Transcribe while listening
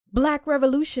Black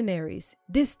revolutionaries,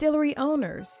 distillery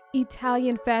owners,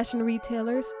 Italian fashion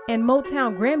retailers, and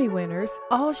Motown Grammy winners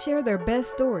all share their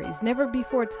best stories never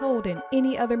before told in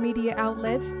any other media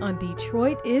outlets on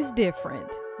Detroit is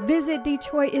Different. Visit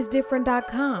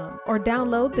DetroitisDifferent.com or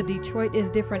download the Detroit is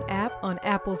Different app on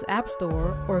Apple's App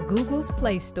Store or Google's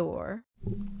Play Store.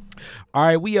 All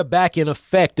right, we are back in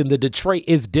effect in the Detroit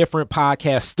is Different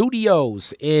podcast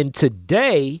studios. And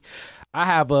today I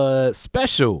have a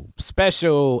special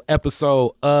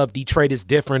episode of Detroit is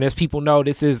Different. As people know,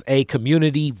 this is a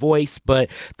community voice, but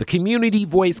the community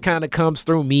voice kind of comes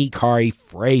through me, Kari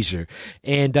Frazier.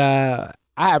 And I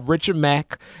have Richard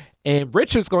Mack. And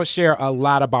Richard's going to share a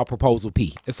lot about Proposal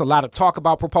P. It's a lot of talk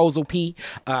about Proposal P.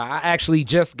 I actually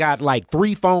just got like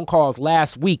 3 phone calls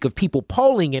last week of people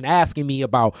polling and asking me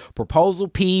about Proposal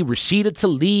P, Rashida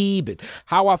Tlaib, and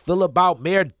how I feel about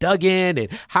Mayor Duggan, and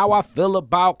how I feel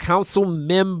about Council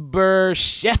Member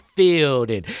Sheffield,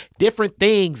 and different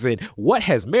things, and what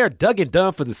has Mayor Duggan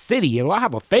done for the city. And I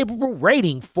have a favorable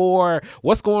rating for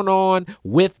what's going on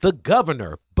with the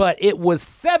governor. But it was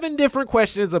 7 different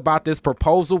questions about this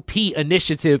Proposal P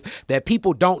initiative that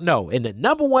people don't know. And the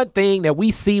number one thing that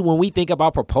we see when we think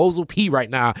about Proposal P right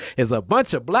now is a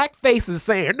bunch of black faces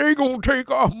saying they're going to take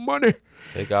our money.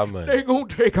 Take our money. They're going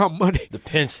to take our money. The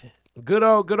pension. Good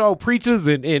old preachers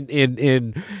and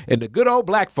the good old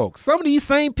black folks. Some of these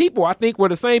same people, I think, were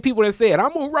the same people that said,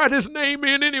 I'm going to write his name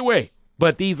in anyway.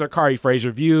 But these are Kari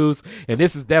Frazier views, and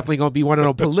this is definitely going to be one of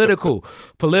those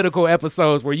political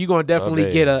episodes where you're going to definitely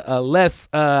get a less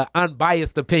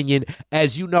unbiased opinion.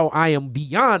 As you know, I am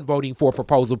beyond voting for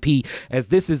Proposal P, as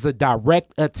this is a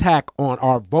direct attack on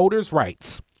our voters'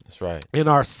 rights. That's right. And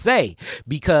our say,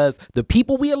 because the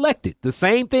people we elected, the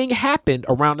same thing happened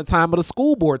around the time of the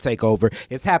school board takeover.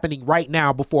 It's happening right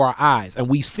now before our eyes. And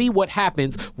we see what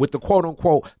happens with the quote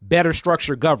unquote better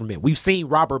structured government. We've seen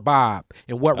Robert Bobb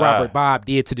and what Robert Bobb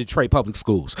did to Detroit public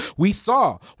schools. We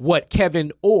saw what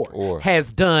Kevin Orr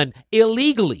has done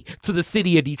illegally to the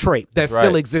city of Detroit that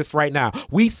still exists right now.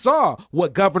 We saw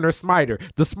what Governor Snyder,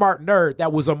 the smart nerd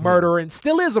that was a murderer and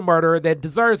still is a murderer that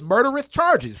deserves murderous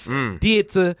charges, did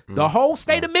to the whole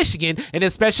state of Michigan, and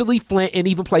especially Flint and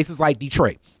even places like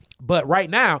Detroit. But right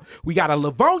now, we got a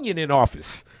Livonian in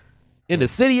office in the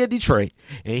city of Detroit,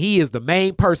 and he is the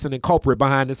main person and culprit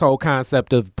behind this whole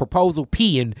concept of Proposal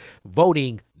P and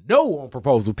voting no on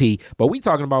Proposal P. But we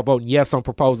talking about voting yes on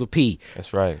Proposal P.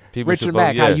 That's right. People Richard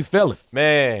Mack, how you feeling?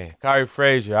 Man, Kari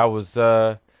Frazier, I was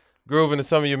grooving to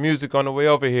some of your music on the way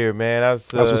over here, man.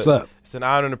 That's what's up. It's an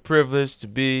honor and a privilege to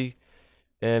be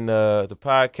in the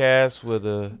podcast with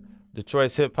a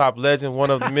Detroit's hip-hop legend, one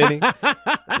of the many,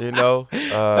 you know.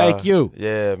 Thank you.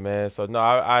 Yeah, man. So, no,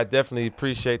 I definitely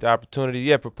appreciate the opportunity.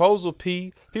 Yeah, Proposal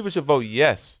P, people should vote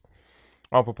yes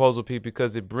on Proposal P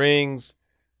because it brings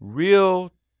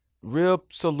real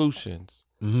solutions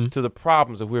to the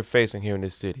problems that we're facing here in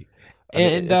this city.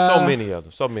 And so many of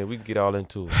them. So many. We can get all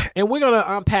into it. And we're going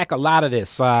to unpack a lot of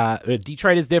this.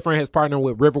 Detroit is Different has partnered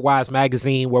with Riverwise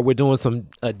Magazine, where we're doing some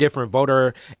different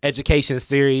voter education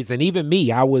series. And even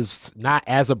me, I was not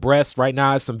as abreast. Right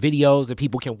now, some videos that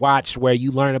people can watch where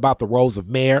you learn about the roles of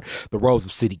mayor, the roles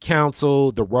of city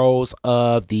council, the roles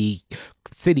of the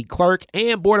city clerk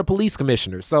and board of police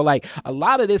commissioners. So like a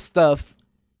lot of this stuff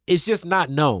is just not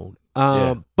known.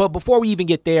 But before we even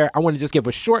get there, I want to just give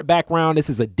a short background. This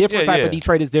is a different type of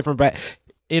Detroit is Different but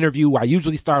interview. I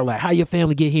usually start like how your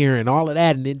family get here and all of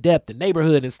that and in depth and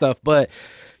neighborhood and stuff. But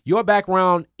your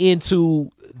background into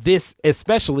this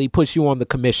especially puts you on the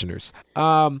commissioners.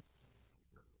 Why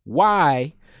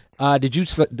did you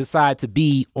decide to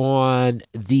be on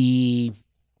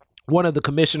one of the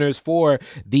commissioners for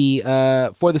the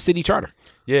city charter?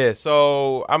 Yeah,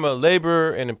 so I'm a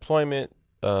labor and employment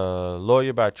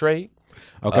lawyer by trade.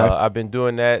 Okay. I've been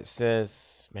doing that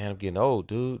since, man, I'm getting old,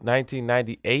 dude.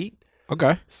 1998.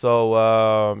 Okay.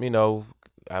 So, you know,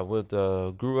 I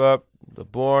grew up,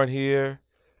 born here,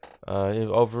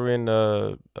 over in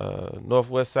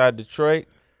northwest side of Detroit.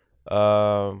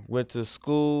 Went to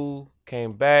school,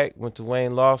 came back, went to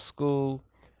Wayne Law School,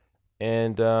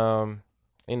 and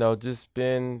you know, just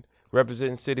been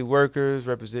representing city workers,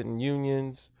 representing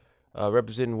unions,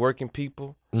 representing working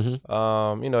people. You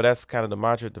know, that's kind of the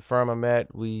mantra at the firm I'm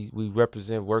at. We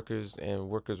represent workers and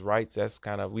workers' rights. That's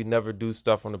kind of, we never do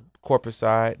stuff on the corporate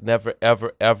side. Never,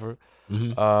 ever, ever.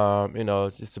 You know,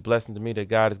 it's just a blessing to me that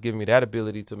God has given me that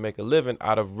ability to make a living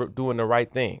out of doing the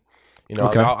right thing. You know,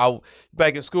 I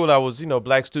back in school, I was, you know,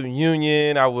 Black Student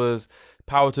Union. I was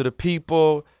power to the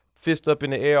people, fist up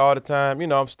in the air all the time. You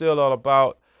know, I'm still all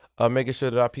about making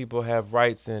sure that our people have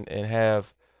rights and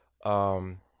have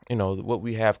what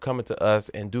we have coming to us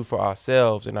and do for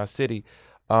ourselves in our city.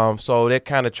 So that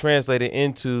kind of translated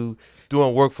into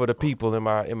doing work for the people in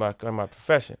my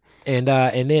profession. And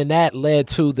then that led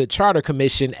to the Charter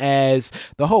Commission as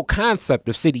the whole concept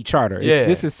of city charter.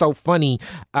 This is so funny.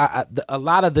 A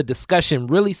lot of the discussion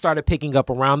really started picking up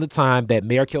around the time that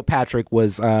Mayor Kilpatrick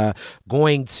was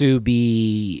going to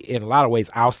be, in a lot of ways,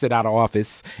 ousted out of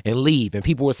office and leave. And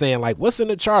people were saying, like, what's in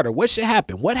the charter? What should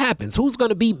happen? What happens? Who's going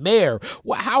to be mayor?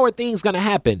 How are things going to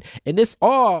happen? And this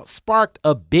all sparked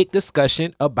a big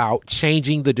discussion about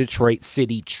changing the Detroit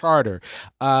City Charter.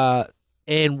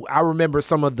 And I remember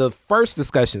some of the first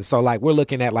discussions. So like we're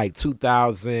looking at like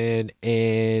 2000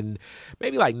 and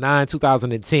maybe like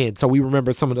 2010. So we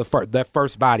remember some of that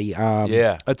first body.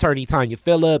 Attorney Tanya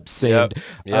Phillips and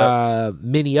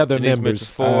many other Janice members.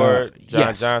 Ford,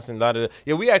 John Johnson.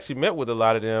 We actually met with a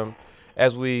lot of them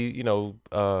as we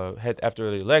had after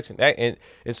the election. And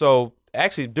so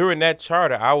actually during that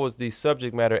charter, I was the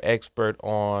subject matter expert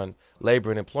on labor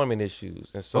and employment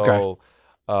issues. And so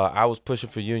I was pushing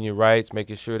for union rights,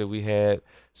 making sure that we had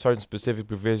certain specific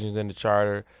provisions in the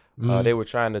charter. They were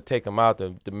trying to take them out.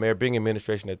 The Mayor Bing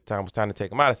administration at the time was trying to take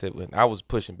them out. I was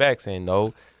pushing back, saying,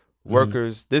 no,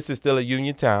 workers, this is still a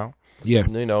union town. Yeah.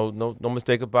 No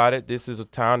mistake about it. This is a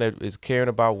town that is caring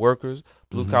about workers,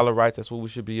 blue-collar rights. That's what we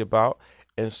should be about.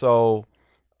 And so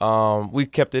we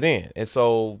kept it in. And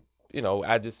so,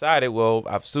 I decided, well,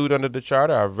 I've sued under the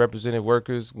charter. I've represented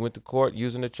workers, went to court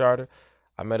using the charter.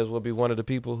 I might as well be one of the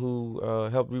people who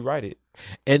helped rewrite it.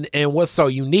 And what's so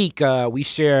unique, we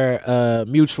share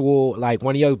mutual, like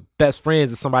one of your best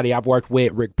friends is somebody I've worked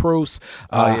with, Rick Bruce,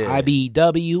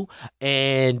 IBEW.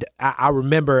 And I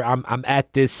remember I'm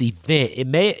at this event. It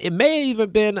may even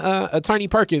been Attorney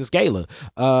Perkins Gala.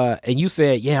 And you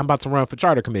said, I'm about to run for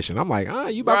Charter Commission. I'm like,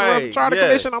 you about to run for Charter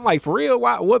Commission? I'm like, for real?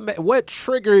 What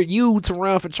triggered you to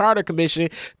run for Charter Commission?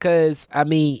 Because, I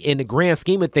mean, in the grand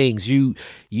scheme of things, you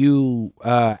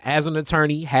as an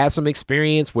attorney, had some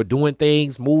experience with doing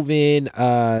things, moving,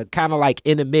 kind of like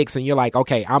in the mix, and you're like,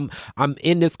 okay, I'm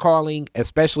in this calling,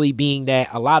 especially being that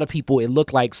a lot of people, it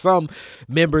looked like some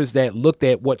members that looked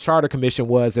at what Charter Commission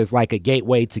was as like a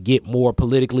gateway to get more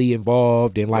politically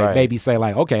involved and like maybe say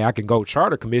like, okay, I can go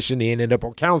Charter Commission and end up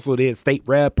on council, then state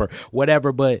rep or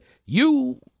whatever, but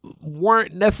you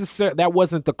weren't necessarily, that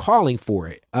wasn't the calling for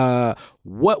it.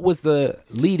 What was the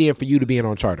lead in for you to being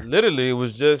on Charter? Literally, it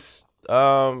was just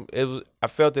I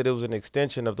felt that it was an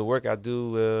extension of the work I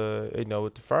do,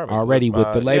 with the firm. Already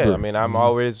with the labor. Yeah, I mean, I'm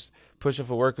always pushing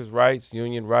for workers' rights,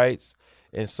 union rights.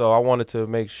 And so I wanted to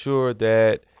make sure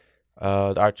that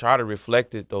our charter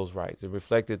reflected those rights. It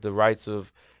reflected the rights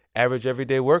of average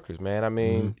everyday workers, man. I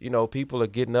mean, people are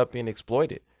getting up being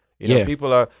exploited.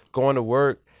 People are going to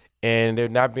work and they're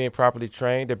not being properly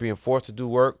trained. They're being forced to do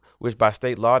work, which by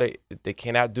state law they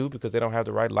cannot do because they don't have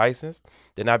the right license.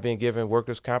 They're not being given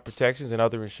workers' comp protections and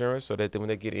other insurance so that when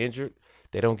they get injured,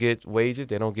 they don't get wages,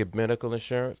 they don't get medical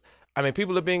insurance. I mean,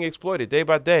 people are being exploited day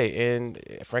by day, and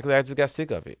frankly, I just got sick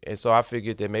of it. And so I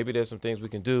figured that maybe there's some things we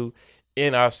can do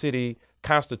in our city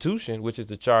constitution, which is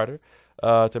the charter,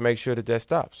 to make sure that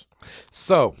stops.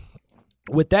 So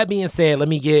with that being said, let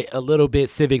me get a little bit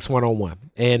civics 101.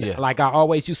 And like I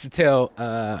always used to tell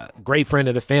great friend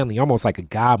of the family, almost like a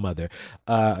godmother,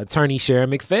 attorney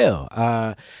Sharon McPhail,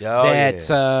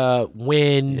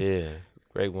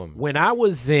 great woman. When I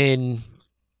was in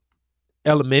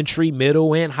elementary,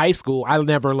 middle, and high school, I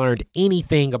never learned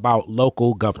anything about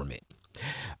local government.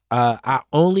 I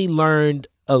only learned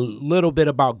a little bit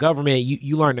about government.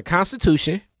 You learn the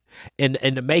Constitution and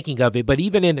the making of it, but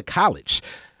even in the college,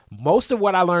 most of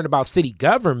what I learned about city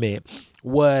government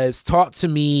was taught to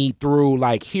me through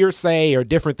like hearsay or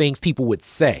different things people would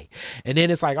say. And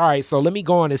then it's like, all right, so let me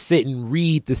go on and sit and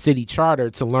read the city charter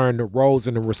to learn the roles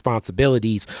and the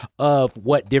responsibilities of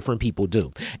what different people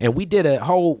do. And we did a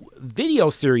whole video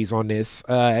series on this.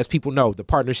 As people know, the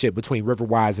partnership between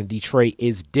Riverwise and Detroit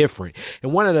is different.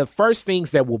 And one of the first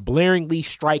things that will blaringly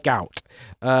strike out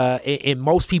in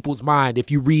most people's mind if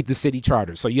you read the city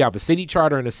charter. So you have a city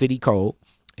charter and a city code.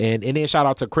 And then shout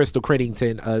out to Crystal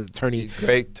Crittington, attorney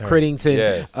Crittington.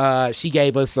 Yes. She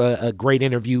gave us a great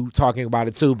interview talking about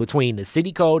it too, between the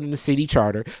city code and the city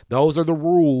charter. Those are the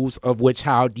rules of which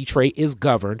how Detroit is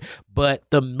governed. But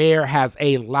the mayor has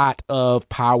a lot of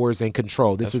powers and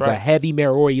control. This is a heavy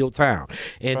mayoral town.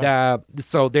 And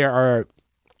so there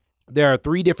are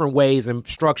three different ways and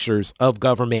structures of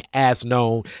government as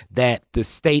known that the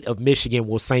state of Michigan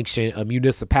will sanction a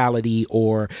municipality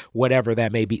or whatever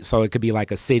that may be. So it could be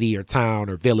like a city or town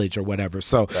or village or whatever.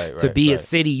 So to be a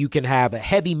city, you can have a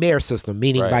heavy mayor system,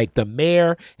 meaning like the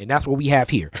mayor, and that's what we have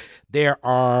here. There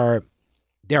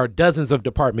there are dozens of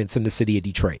departments in the city of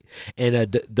Detroit, and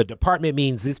the department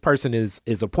means this person is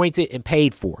appointed and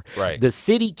paid for. Right. The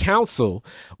city council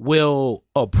will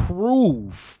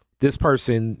approve this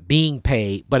person being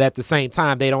paid, but at the same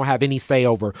time, they don't have any say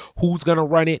over who's going to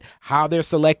run it, how they're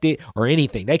selected, or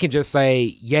anything. They can just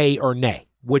say yay or nay,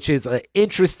 which is an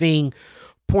interesting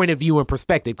point of view and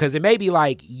perspective, because it may be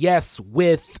like yes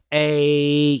with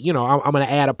a, I'm going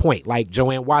to add a point like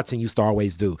Joanne Watson used to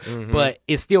always do, but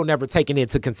it's still never taken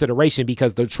into consideration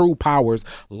because the true powers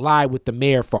lie with the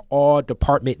mayor for all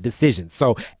department decisions.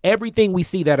 So everything we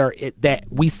see that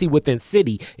we see within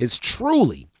city is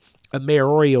truly a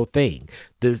mayoral thing.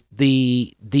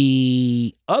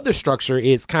 The other structure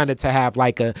is kind of to have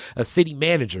like a city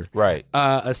manager. Right.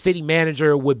 A city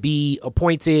manager would be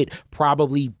appointed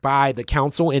probably by the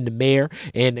council and the mayor,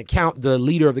 and the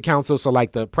leader of the council. So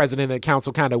like the president of the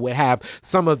council kind of would have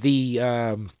some of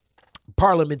the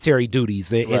parliamentary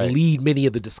duties and lead many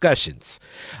of the discussions.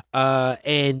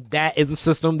 And that is a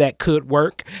system that could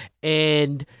work.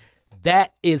 And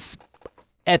that is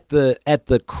at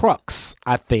the crux,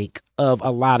 I think, of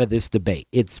a lot of this debate.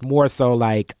 It's more so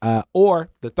like, or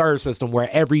the third system where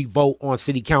every vote on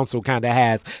city council kind of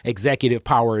has executive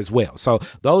power as well. So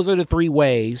those are the three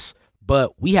ways,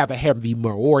 but we have a heavy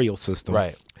mayoral system.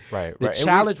 Right. The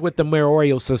challenge with the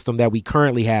mayoral system that we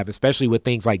currently have, especially with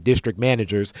things like district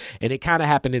managers, and it kind of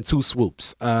happened in two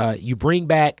swoops. You bring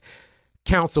back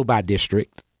council by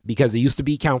district because it used to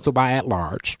be council by at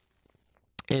large.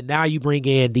 And now you bring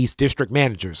in these district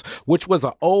managers, which was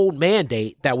an old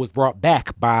mandate that was brought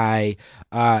back by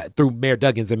through Mayor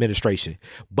Duggan's administration.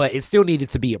 But it still needed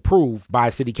to be approved by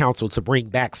city council to bring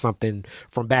back something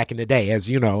from back in the day. As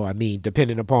you know, I mean,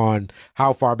 depending upon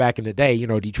how far back in the day,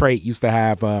 Detroit used to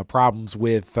have problems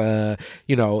with,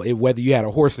 whether you had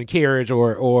a horse and carriage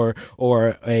or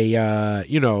a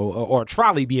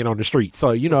trolley being on the street.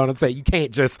 So, you know what I'm saying? You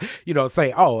can't just,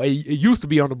 say, oh, it used to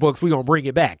be on the books, we're going to bring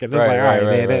it back. And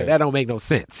it's man, that don't make no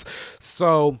sense.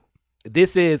 So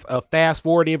this is a fast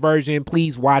forwarded version.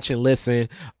 Please watch and listen.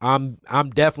 I'm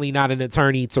definitely not an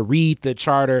attorney to read the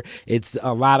charter. It's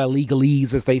a lot of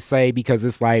legalese, as they say, because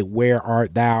it's like, where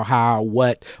art thou, how,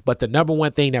 what? But the number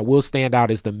one thing that will stand out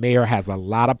is the mayor has a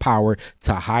lot of power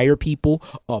to hire people,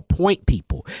 appoint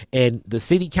people, and the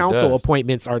city council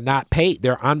appointments are not paid.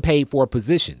 They're unpaid for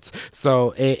positions.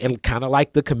 So and kind of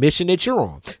like the commission that you're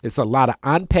on, it's a lot of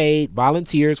unpaid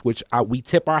volunteers, which we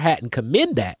tip our hat and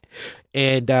commend that.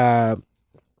 And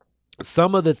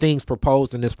some of the things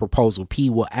proposed in this proposal P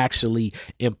will actually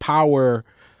empower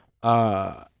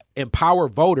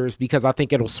voters, because I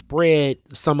think it'll spread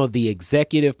some of the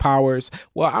executive powers.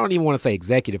 Well, I don't even want to say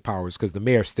executive powers because the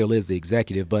mayor still is the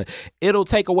executive, but it'll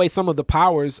take away some of the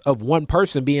powers of one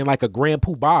person being like a grand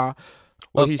poobah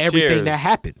of everything that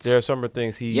happens. There are some of the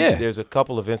things there's a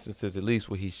couple of instances at least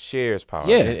where he shares power.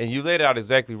 Yeah. And you laid it out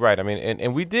exactly right. I mean,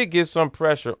 and we did get some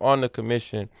pressure on the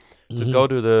commission to go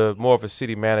to the more of a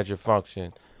city manager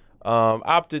function.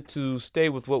 Opted to stay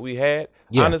with what we had.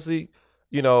 Yeah. Honestly,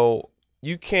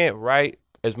 you can't write,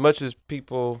 as much as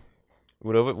people,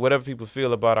 whatever people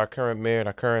feel about our current mayor and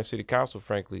our current city council,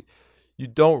 frankly, you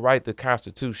don't write the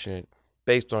Constitution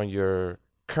based on your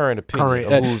current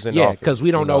opinion of who's in office. Because we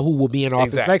don't know who will be in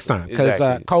office next time. Because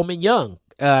Coleman Young,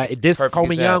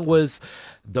 Young was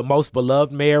the most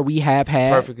beloved mayor we have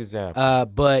had. Perfect example.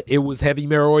 But it was heavy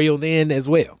mayoral then as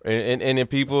well. And then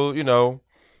people,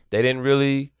 they didn't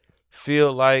really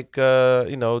feel like,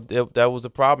 that was a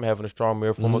problem, having a strong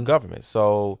mayor form of government.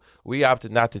 So we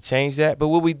opted not to change that. But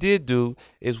what we did do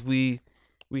is we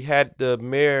had the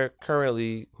mayor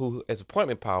currently, who has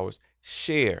appointment powers,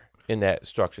 share in that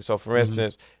structure. So, for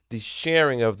instance, the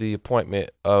sharing of the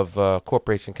appointment of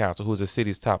corporation counsel, who's the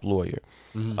city's top lawyer.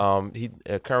 He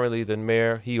currently, the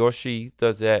mayor, he or she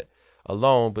does that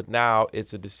alone, but now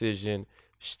it's a decision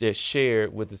that's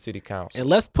shared with the city council. And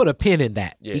let's put a pin in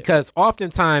that, because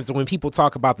oftentimes when people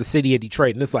talk about the city of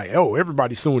Detroit, and it's like, oh,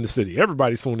 everybody's suing the city.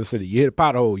 Everybody's suing the city. You hit a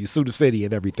pothole, you sue the city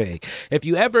and everything. If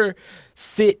you ever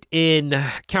sit in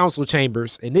council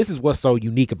chambers, and this is what's so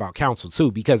unique about council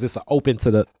too, because it's open to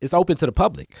the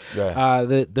public.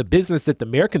 Yeah. The business that the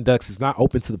mayor conducts is not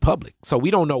open to the public, so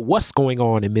we don't know what's going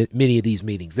on in many of these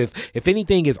meetings. If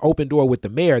anything is open door with the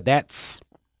mayor, that's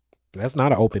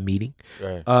not an open meeting.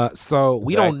 Right. So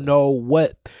we don't know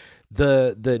what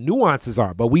the nuances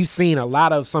are, but we've seen a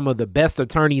lot of some of the best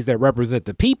attorneys that represent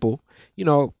the people,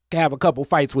 have a couple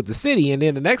fights with the city, and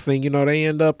then the next thing they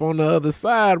end up on the other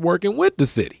side working with the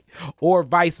city, or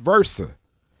vice versa.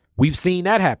 We've seen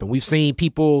that happen. We've seen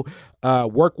people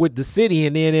work with the city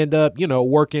and then end up,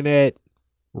 working at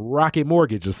Rocket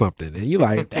Mortgage or something. And you're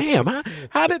like, damn,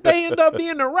 how did they end up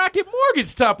being the Rocket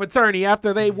Mortgage top attorney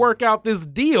after they work out this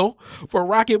deal for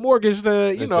Rocket Mortgage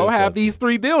to, have these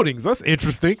 3 buildings? That's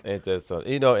interesting. Ain't that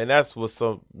something? And that's what's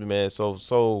so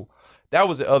that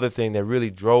was the other thing that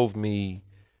really drove me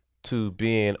to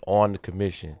being on the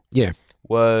commission. Yeah.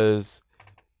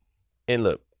 And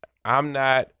look, I'm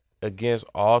not against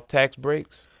all tax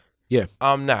breaks. Yeah.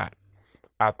 I'm not.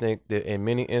 I think that in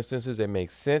many instances it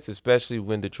makes sense, especially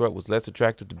when Detroit was less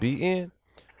attractive to be in.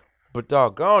 But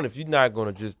doggone, if you're not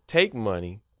going to just take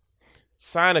money,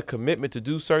 sign a commitment to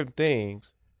do certain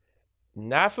things,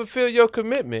 not fulfill your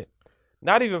commitment,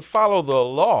 not even follow the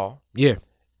law. Yeah.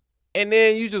 And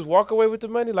then you just walk away with the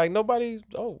money like nobody.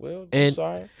 Oh well, I'm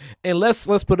sorry. And let's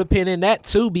put a pin in that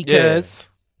too, because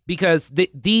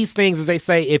these things, as they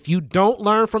say, if you don't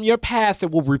learn from your past,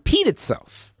 it will repeat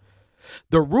itself.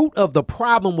 The root of the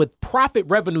problem with profit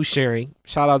revenue sharing.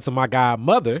 Shout out to my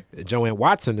godmother, Joanne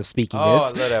Watson, of Speaking This. I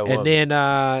love that woman.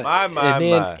 And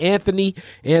then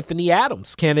Anthony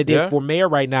Adams, candidate for mayor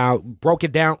right now, broke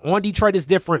it down on Detroit is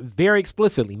Different very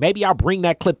explicitly. Maybe I'll bring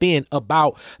that clip in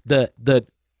about the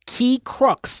key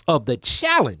crux of the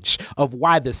challenge of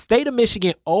why the state of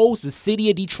Michigan owes the city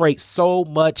of Detroit so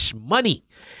much money.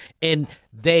 And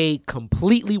they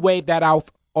completely waived that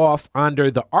off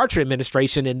under the Archer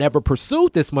administration and never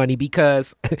pursued this money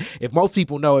because if most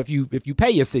people know, if you pay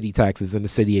your city taxes in the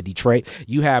city of Detroit,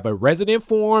 you have a resident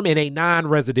form and a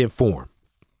non-resident form.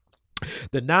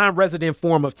 The non-resident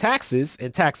form of taxes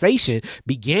and taxation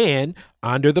began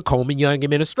under the Coleman Young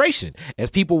administration.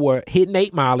 As people were hitting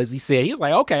 8 Mile, as he said, he was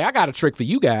like, okay, I got a trick for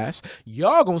you guys.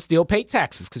 Y'all gonna still pay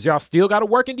taxes because y'all still got to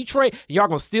work in Detroit. Y'all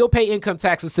gonna still pay income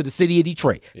taxes to the city of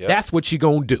Detroit. Yep. That's what you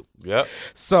gonna do. Yep.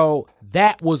 So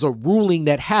that was a ruling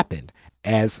that happened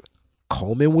as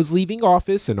Coleman was leaving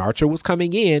office and Archer was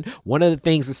coming in. One of the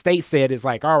things the state said is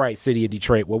like, all right, city of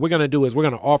Detroit, what we're going to do is we're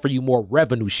going to offer you more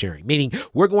revenue sharing, meaning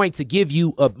we're going to give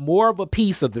you more of a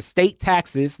piece of the state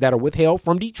taxes that are withheld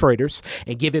from Detroiters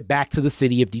and give it back to the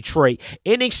city of Detroit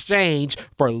in exchange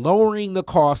for lowering the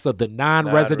cost of the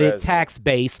non-resident tax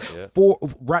base for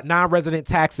non-resident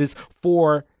taxes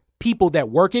for people that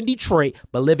work in Detroit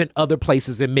but live in other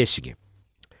places in Michigan.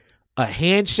 A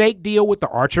handshake deal with the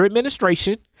Archer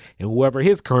administration and whoever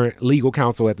his current legal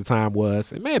counsel at the time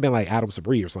was. It may have been like Adam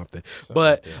Sabree or something.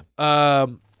 But that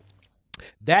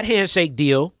handshake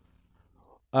deal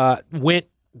went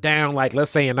down, like,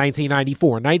 let's say in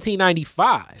 1994. In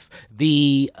 1995,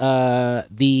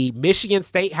 the Michigan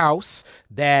State House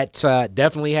that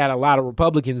definitely had a lot of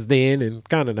Republicans then and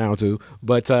kind of now too,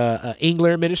 but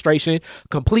Engler administration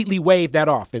completely waived that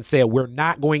off and said, we're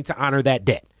not going to honor that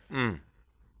debt.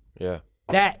 Yeah.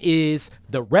 That is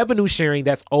the revenue sharing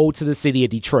that's owed to the city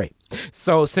of Detroit.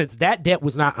 So since that debt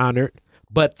was not honored,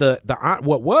 but the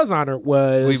what was honored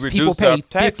was people pay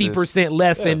 50%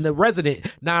 less in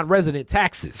the non-resident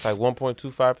taxes. It's like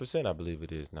 1.25%, I believe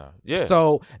it is now. Yeah.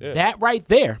 So that right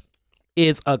there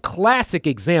is a classic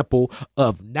example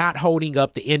of not holding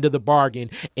up the end of the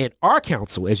bargain. And our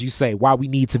council, as you say, why we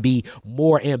need to be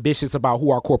more ambitious about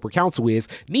who our corporate council is,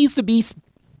 needs to be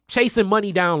chasing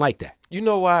money down like that. You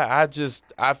know why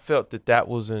I felt that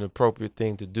was an appropriate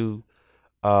thing to do,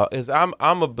 is I'm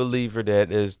a believer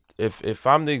that is if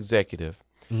I'm the executive,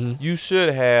 you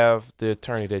should have the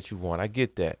attorney that you want. I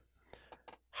get that.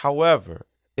 However,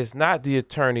 it's not the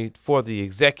attorney for the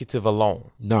executive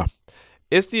alone. No.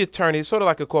 It's the attorney, it's sort of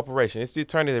like a corporation. It's the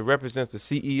attorney that represents the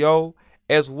CEO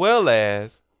as well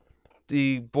as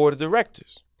the board of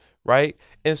directors, right?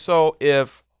 And so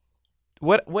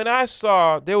when I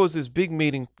saw there was this big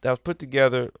meeting that was put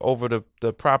together over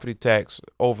the property tax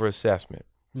over assessment.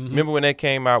 Remember when that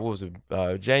came out? What was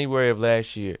it? January of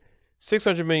last year,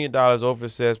 $600 million over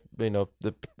assessed.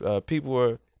 The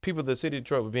people of the city of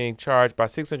Detroit were being charged by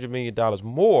 $600 million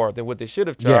more than what they should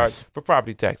have charged for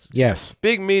property taxes. Yes.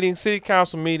 Big meeting, city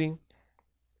council meeting.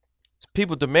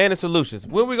 People demanding solutions.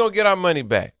 When are we gonna get our money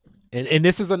back? And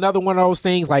this is another one of those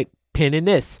things like pinning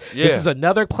this. Yeah. This is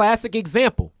another classic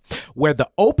example where the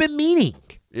open meeting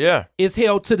is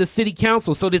held to the city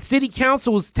council. So the city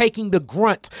council is taking the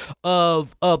grunt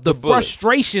of the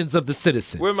frustrations of the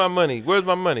citizens. Where's my money? Where's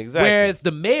my money? Exactly. Whereas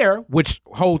the mayor, which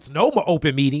holds no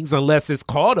open meetings unless it's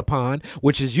called upon,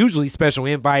 which is usually special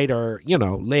invite or,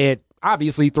 led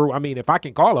obviously through, if I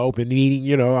can call an open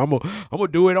meeting, I'm gonna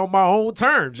do it on my own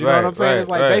terms. You know what I'm saying? It's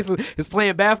like basically it's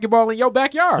playing basketball in your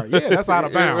backyard. Yeah, that's out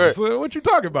of bounds. So what you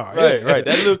talking about? Right. That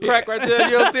little crack right there.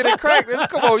 You don't see the crack?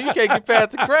 Come on, you can't get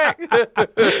past the crack.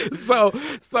 So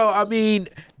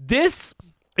this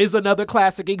is another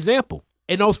classic example.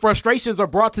 And those frustrations are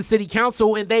brought to city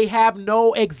council and they have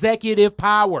no executive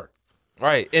power.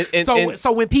 Right.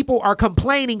 So when people are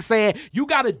complaining, saying, you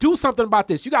got to do something about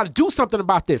this, you got to do something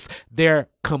about this, they're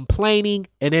complaining.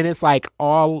 And then it's like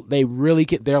all they really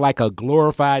get, they're like a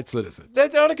glorified citizen.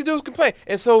 That's all they can do is complain.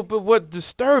 And so, but what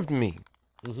disturbed me,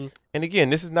 and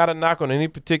again, this is not a knock on any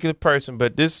particular person,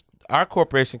 but our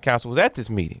corporation counsel was at this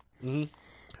meeting.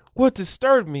 What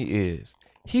disturbed me is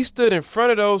he stood in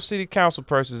front of those city council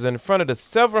persons and in front of the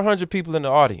several hundred people in the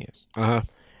audience.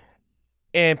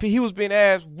 And he was being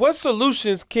asked, what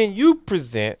solutions can you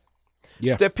present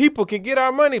that people can get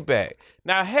our money back?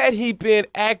 Now, had he been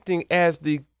acting as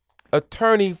the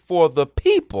attorney for the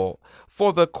people,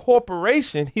 for the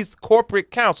corporation, he's corporate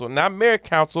counsel, not mayor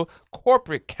counsel,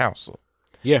 corporate counsel.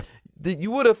 Yeah.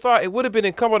 You would have thought it would have been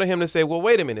incumbent on him to say, well,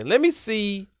 wait a minute, let me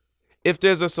see if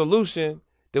there's a solution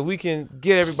that we can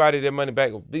get everybody their money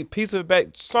back, a piece of it back,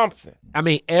 something. I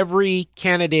mean, every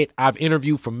candidate I've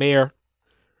interviewed for mayor,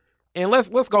 and let's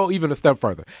go even a step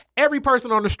further. Every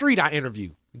person on the street I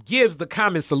interview gives the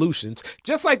common solutions,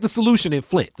 just like the solution in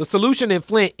Flint. The solution in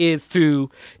Flint is to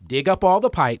dig up all the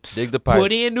pipes,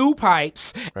 put in new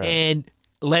pipes, and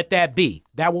let that be.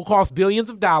 That will cost billions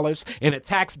of dollars and a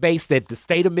tax base that the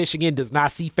state of Michigan does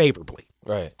not see favorably.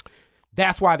 Right.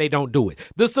 That's why they don't do it.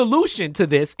 The solution to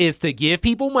this is to give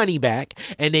people money back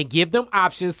and then give them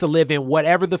options to live in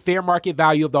whatever the fair market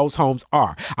value of those homes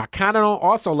are. I kind of don't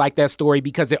also like that story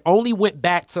because it only went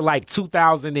back to like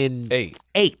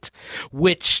 2008,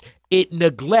 which it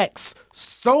neglects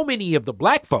so many of the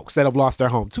black folks that have lost their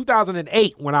home.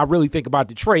 2008, when I really think about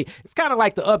Detroit, it's kind of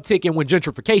like the uptick in when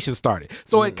gentrification started.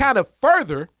 So it kind of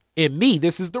further... In me,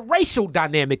 this is the racial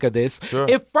dynamic of this. Sure.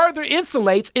 It further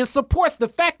insulates and supports the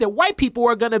fact that white people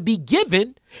are going to be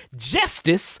given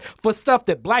justice for stuff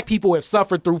that black people have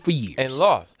suffered through for years.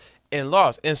 And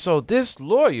lost. And so this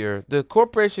lawyer, the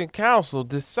corporation counsel,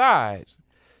 decides,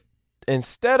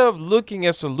 instead of looking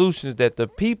at solutions that the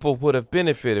people would have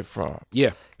benefited from,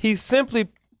 he simply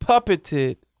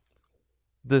puppeted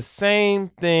the same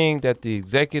thing that the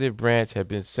executive branch had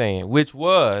been saying, which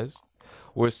was...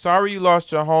 We're sorry you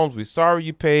lost your homes. We're sorry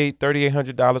you paid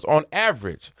 $3,800 on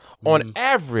average. On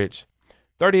average,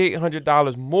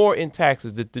 $3,800 more in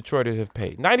taxes that Detroiters have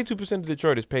paid. 92% of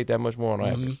Detroiters paid that much more on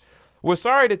average. We're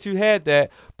sorry that you had that,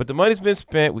 but the money's been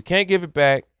spent. We can't give it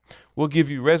back. We'll give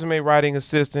you resume writing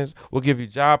assistance. We'll give you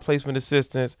job placement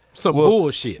assistance.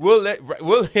 Bullshit. We'll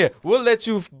let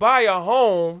you buy a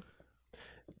home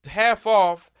half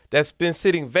off. That's been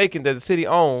sitting vacant that the city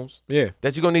owns, that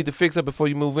you're going to need to fix up before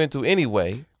you move into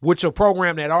anyway. Which a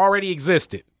program that already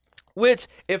existed. Which,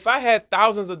 if I had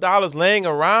thousands of dollars laying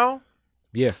around,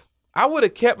 I would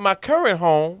have kept my current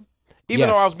home, even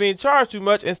though I was being charged too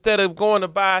much, instead of going to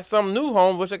buy some new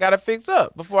home, which I got to fix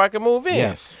up before I can move in.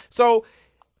 Yes. So,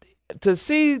 to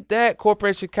see that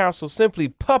corporation counsel simply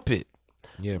puppet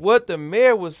what the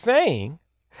mayor was saying,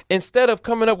 instead of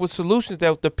coming up with solutions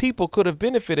that the people could have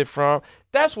benefited from,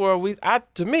 that's where I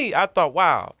thought,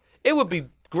 wow, it would be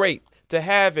great to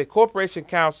have a corporation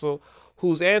counsel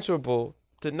who's answerable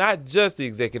to not just the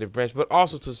executive branch, but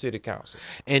also to the city council.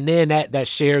 And then that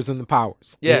shares in the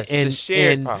powers. Yes, the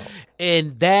shared power.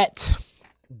 And that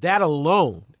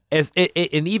alone, and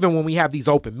even when we have these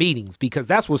open meetings, because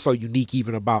that's what's so unique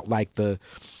even about like the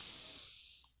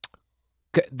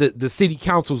city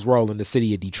council's role in the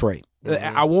city of Detroit.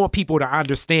 I want people to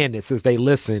understand this as they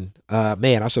listen.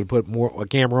 Man, I should have put a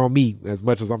camera on me as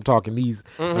much as I'm talking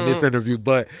on this interview.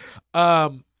 But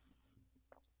the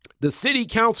city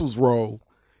council's role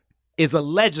is a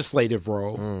legislative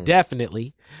role,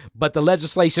 definitely. But the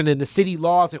legislation and the city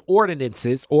laws and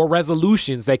ordinances or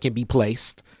resolutions that can be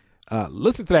placed.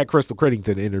 Listen to that Crystal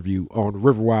Crittington interview on the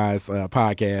Riverwise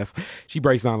podcast. She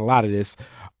breaks down a lot of this.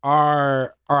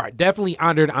 Are definitely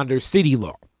honored under city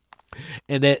law.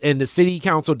 And the city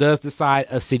council does decide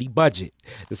a city budget.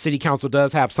 The city council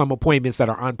does have some appointments that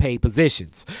are unpaid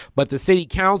positions, but the city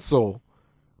council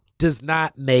does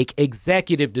not make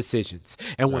executive decisions.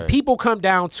 And when people come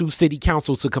down to city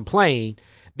council to complain,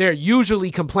 they're usually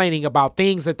complaining about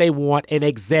things that they want an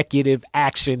executive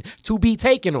action to be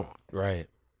taken on. Right.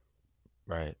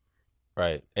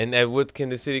 And then what can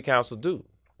the city council do?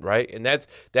 Right. And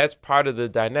that's part of the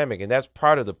dynamic. And that's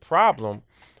part of the problem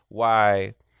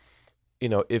why,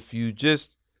 if you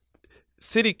just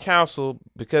city council,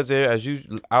 because they, as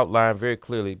you outlined very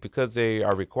clearly, because they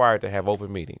are required to have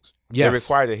open meetings. They're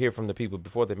required to hear from the people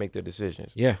before they make their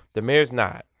decisions. Yeah. The mayor's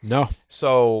not. No.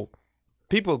 So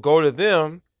people go to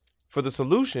them for the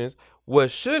solutions.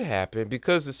 What should happen,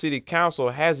 because the city council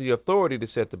has the authority to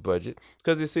set the budget,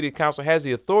 because the city council has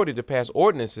the authority to pass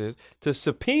ordinances, to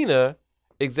subpoena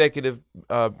executive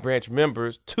branch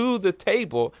members to the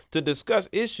table to discuss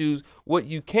issues. What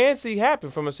you can see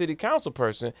happen from a city council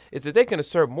person is that they can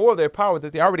assert more of their power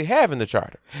that they already have in the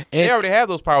charter. And they already have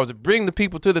those powers to bring the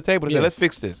people to the table and say, let's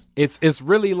fix this. It's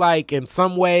really like, in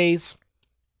some ways,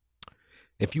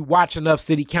 if you watch enough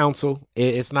city council,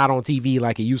 it's not on TV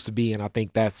like it used to be, and I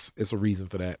think it's a reason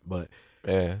for that. But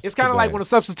it's kind of like when a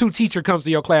substitute teacher comes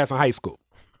to your class in high school.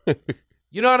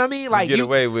 You know what I mean? Like you get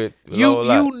away with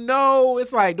you know,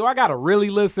 it's like, do I gotta really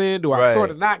listen? Do I sort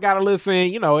of not gotta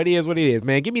listen? You know, it is what it is,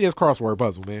 man. Give me this crossword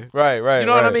puzzle, man. Right. You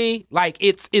know what I mean? Like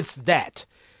it's that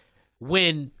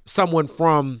when someone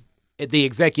from the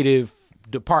executive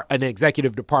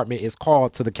department is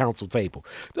called to the council table,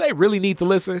 do they really need to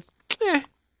listen?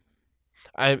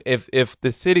 If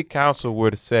the city council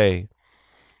were to say,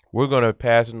 we're going to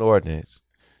pass an ordinance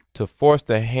to force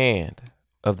the hand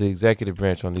of the executive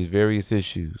branch on these various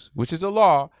issues, which is a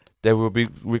law that will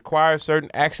require certain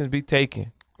actions be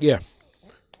taken. Yeah.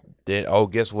 Then,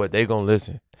 guess what? They're going to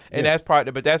listen. And that's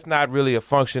but that's not really a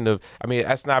function of, I mean,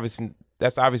 that's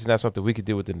obviously not something we could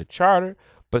do within the charter,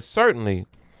 but certainly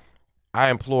I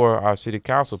implore our city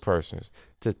council persons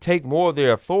to take more of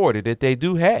their authority that they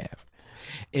do have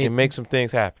and make some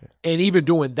things happen. And even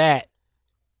doing that,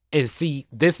 and see,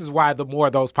 this is why the more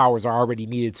of those powers are already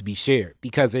needed to be shared,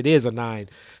 because it is a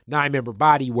nine-member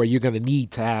body where you're going to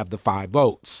need to have the 5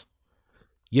 votes,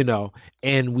 you know,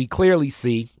 and we clearly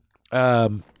see,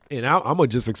 and I'm going to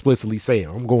just explicitly say it,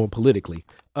 I'm going politically,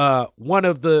 one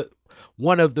of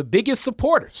the biggest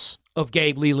supporters of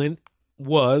Gabe Leland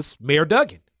was Mayor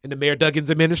Duggan and the Mayor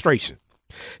Duggan's administration.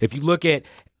 If you look at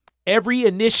every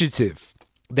initiative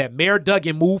that Mayor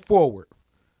Duggan moved forward,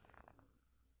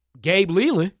 Gabe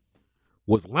Leland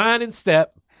was line and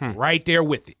step right there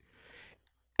with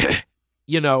it.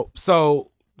 You know,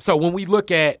 so when we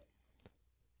look at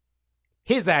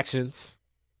his actions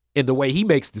and the way he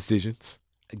makes decisions,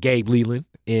 Gabe Leland,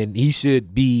 and he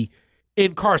should be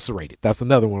incarcerated. That's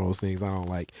another one of those things I don't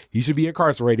like. He should be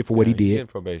incarcerated for what he did. In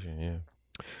probation,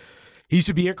 yeah. He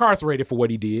should be incarcerated for what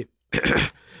he did.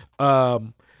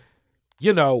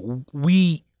 You know,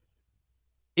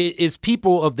 it's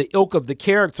people of the ilk of the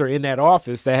character in that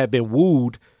office that have been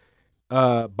wooed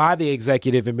by the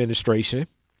executive administration,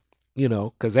 you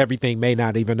know, because everything may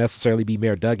not even necessarily be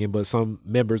Mayor Duggan, but some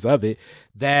members of it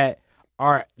that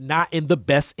are not in the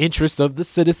best interest of the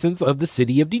citizens of the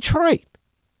city of Detroit.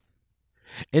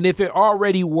 And if it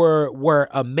already were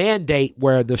a mandate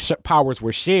where the powers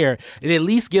were shared, it at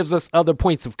least gives us other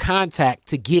points of contact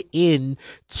to get in,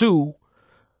 to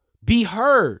be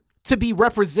heard, to be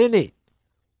represented,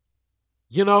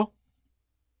 you know,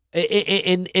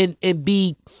 and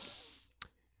be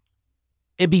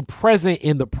present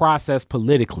in the process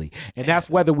politically. And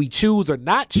that's whether we choose or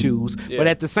not choose. Yeah. But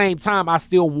at the same time, I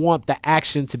still want the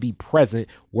action to be present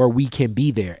where we can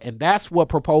be there. And that's what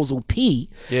Proposal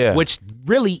P, which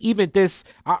really even this,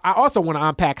 I also want to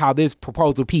unpack how this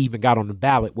Proposal P even got on the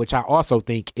ballot, which I also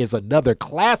think is another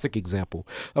classic example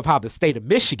of how the state of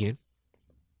Michigan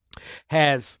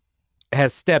has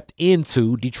stepped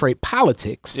into Detroit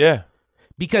politics. Yeah.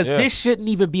 Because this shouldn't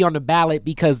even be on the ballot,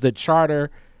 because the charter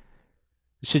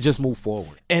should just move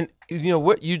forward. And you know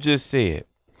what you just said,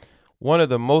 one of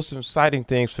the most exciting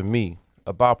things for me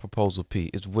about Proposal P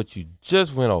is what you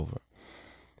just went over.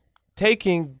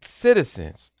 Taking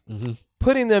citizens,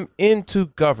 putting them into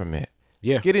government,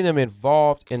 getting them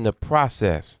involved in the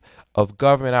process of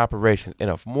government operations in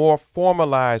a more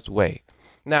formalized way.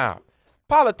 Now,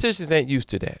 politicians ain't used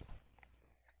to that.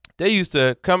 They used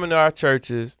to come into our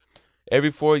churches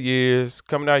every 4 years,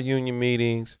 come to our union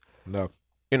meetings. No.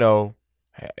 You know,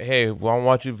 hey, well, I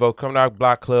want you to vote, come to our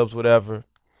block clubs, whatever.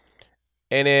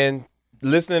 And then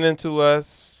listening to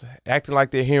us, acting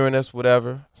like they're hearing us,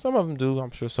 whatever. Some of them do.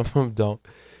 I'm sure some of them don't.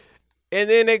 And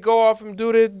then they go off and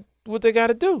do what they got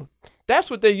to do. That's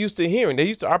what they're used to hearing. They're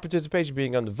used to our participation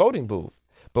being on the voting booth.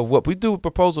 But what we do with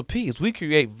Proposal P is we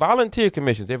create volunteer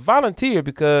commissions. They volunteer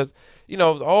because, you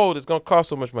know, it's going to cost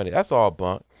so much money. That's all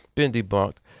bunk. Been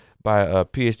debunked by a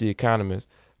PhD economist.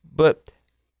 But,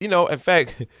 you know, in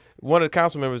fact, one of the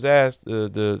council members asked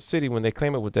the city when they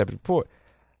came up with that report,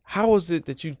 how is it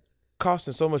that you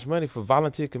costing so much money for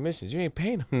volunteer commissions? You ain't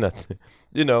paying them nothing,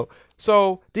 you know?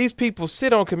 So these people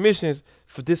sit on commissions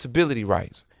for disability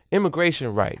rights,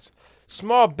 immigration rights,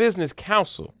 small business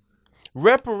council,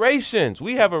 reparations.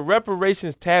 We have a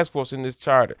reparations task force in this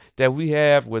charter that we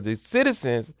have where the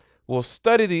citizens will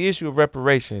study the issue of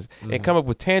reparations and come up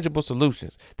with tangible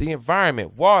solutions. The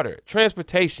environment, water,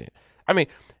 transportation. I mean,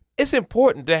 it's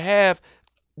important to have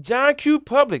Jane Q.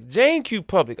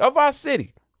 Public of our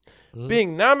city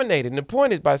being nominated and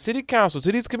appointed by city council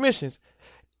to these commissions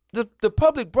the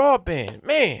public broadband,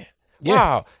 man. Yeah.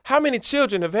 Wow. How many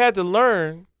children have had to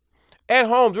learn at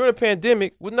home during a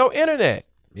pandemic with no internet?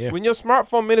 Yeah. When your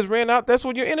smartphone minutes ran out, that's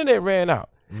when your internet ran out.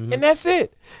 Mm-hmm. And that's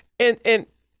it. And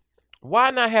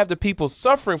why not have the people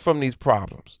suffering from these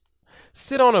problems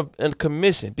sit on a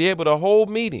commission, be able to hold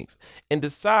meetings and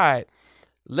decide,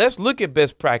 let's look at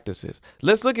best practices.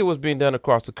 Let's look at what's being done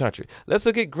across the country. Let's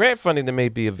look at grant funding that may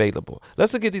be available.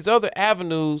 Let's look at these other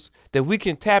avenues that we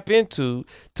can tap into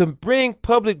to bring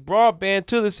public broadband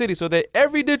to the city so that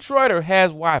every Detroiter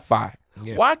has Wi-Fi.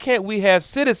 Yeah. Why can't we have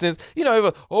citizens, and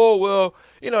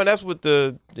that's what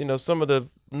some of the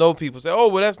people say, oh,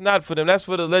 well, that's not for them. That's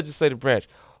for the legislative branch.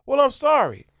 Well, I'm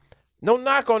sorry. No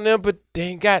knock on them, but they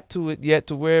ain't got to it yet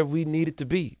to where we need it to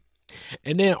be.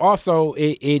 And then also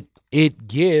it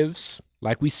gives,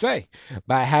 like we say,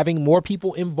 by having more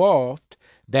people involved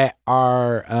that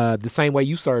are the same way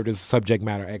you served as a subject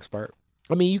matter expert.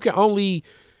 I mean, you can only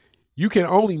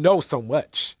know so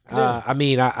much. Yeah.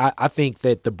 I think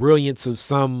that the brilliance of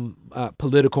some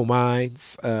political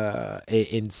minds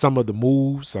in some of the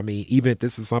moves. I mean, even if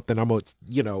this is something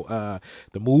the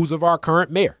moves of our current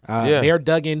mayor, Mayor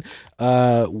Duggan,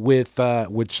 with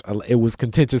which it was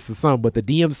contentious to some, but the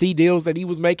DMC deals that he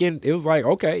was making, it was like,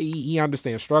 okay, he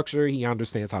understands structure, he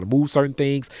understands how to move certain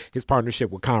things. His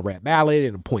partnership with Conrad Mallett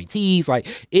and appointees,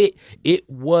 like it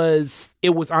was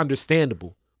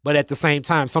understandable. But at the same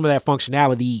time, some of that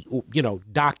functionality,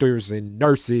 doctors and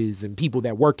nurses and people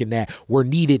that work in that were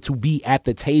needed to be at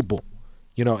the table,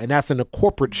 and that's in a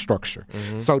corporate structure.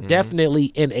 Mm-hmm, so definitely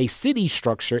in a city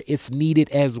structure, it's needed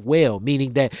as well,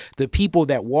 meaning that the people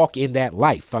that walk in that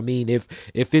life, I mean, if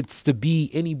it's to be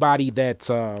anybody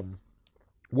that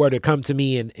were to come to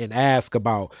me and ask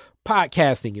about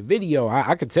podcasting and video,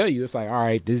 I could tell you, it's like, all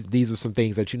right, these are some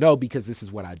things that because this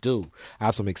is what I do. I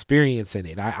have some experience in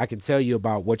it. I can tell you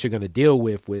about what you're going to deal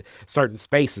with certain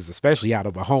spaces, especially out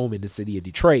of a home in the city of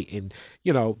Detroit, and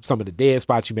some of the dead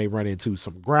spots you may run into,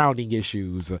 some grounding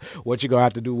issues, what you're going to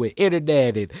have to do with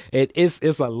internet, and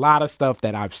it's a lot of stuff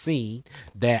that I've seen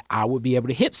that I would be able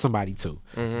to hit somebody to.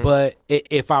 Mm-hmm. But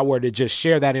if I were to just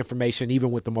share that information,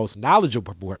 even with the most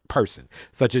knowledgeable person,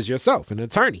 such as yourself, an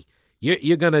attorney,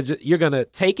 You're gonna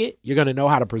take it. You're gonna know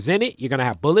how to present it. You're gonna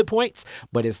have bullet points,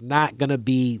 but it's not gonna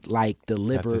be like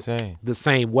delivered the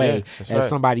same way as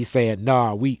somebody saying,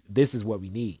 "No, this is what we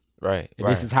need." Right. And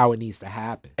this is how it needs to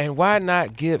happen. And why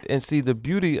not give and see the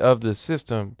beauty of the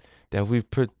system that we've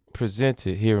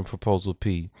presented here in Proposal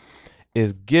P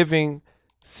is giving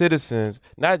citizens,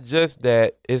 not just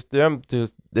that it's them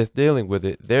that's dealing with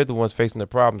it. They're the ones facing the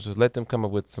problems. So let them come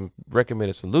up with some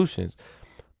recommended solutions.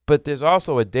 But there's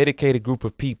also a dedicated group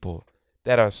of people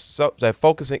that are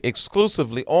focusing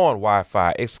exclusively on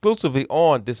Wi-Fi, exclusively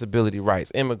on disability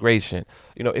rights, immigration,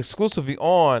 exclusively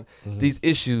on these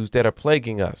issues that are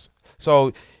plaguing us.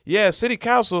 So, city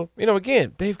council,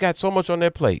 again, they've got so much on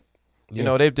their plate.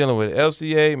 They're dealing with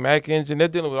LCA, Mac Engine. They're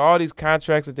dealing with all these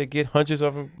contracts that they get hundreds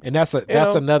of them. And that's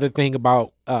another thing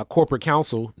about corporate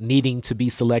counsel needing to be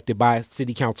selected by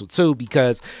city council too,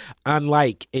 because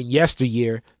unlike in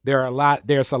yesteryear,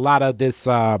 there's a lot of this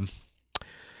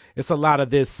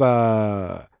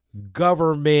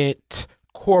government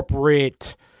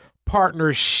corporate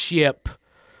partnership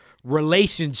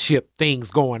relationship things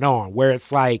going on where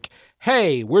it's like,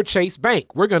 hey, we're Chase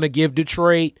Bank. We're going to give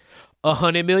Detroit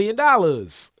 $100 million.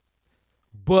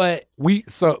 But we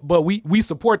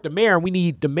support the mayor, and we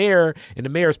need the mayor and the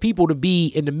mayor's people to be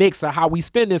in the mix of how we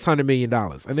spend this $100 million.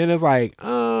 And then it's like,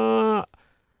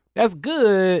 that's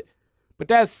good, but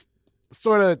that's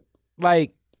sort of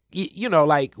like,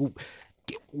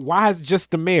 why is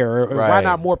just the mayor? Or why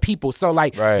not more people? So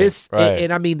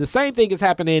and I mean, the same thing is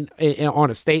happening on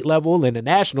a state level and a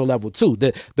national level too.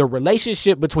 The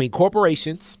relationship between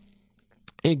corporations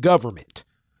and government.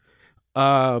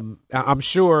 I'm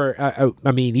sure.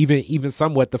 I mean, even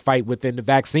somewhat the fight within the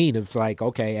vaccine. It's like,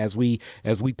 okay, as we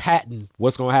patent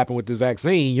what's going to happen with this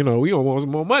vaccine, we don't want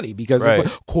more money because it's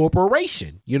a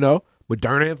corporation.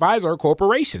 Moderna and Pfizer are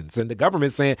corporations, and the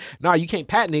government's saying, no, you can't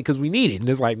patent it because we need it. And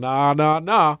it's like,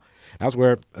 nah. That's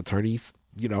where attorneys,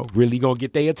 really gonna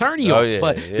get their attorney on. Yeah,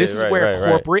 but this is where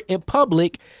corporate and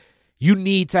public. You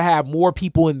need to have more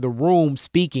people in the room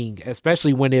speaking,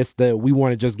 especially when it's we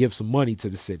want to just give some money to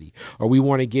the city, or we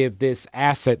want to give this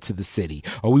asset to the city,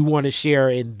 or we want to share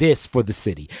in this for the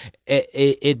city.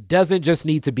 It doesn't just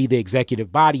need to be the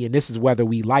executive body, and this is whether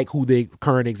we like who the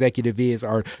current executive is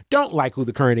or don't like who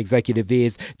the current executive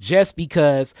is, just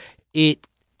because if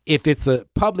it's a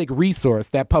public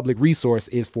resource, that public resource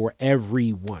is for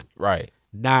everyone. Right.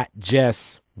 Not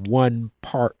just one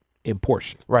part in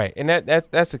portion. Right. And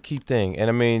that's a key thing. And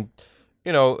I mean,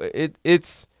 you know,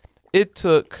 it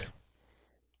took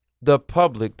the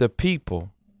public, the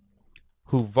people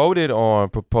who voted on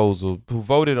who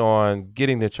voted on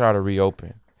getting the charter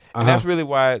reopened. And that's really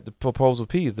why the proposal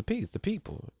P is the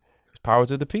people. It's power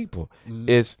to the people.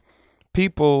 It's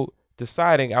people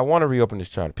deciding, I want to reopen this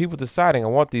charter. People deciding, I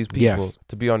want these people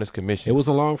to be on this commission. It was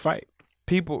a long fight.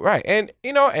 People, right. And,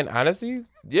 you know, and honestly,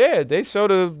 yeah, they show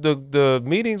the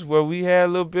meetings where we had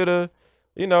a little bit of,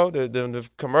 you know, the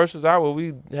commercials out where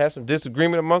we had some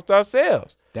disagreement amongst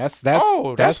ourselves. That's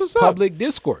what's public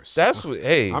discourse. That's what.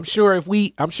 Hey, I'm sure if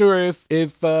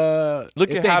the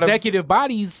executive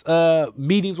bodies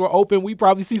meetings were open, we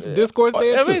probably see some discourse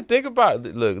there too. I mean, think about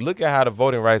look at how the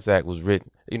Voting Rights Act was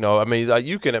written. You know, I mean,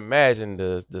 you can imagine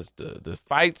the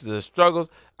fights, the struggles.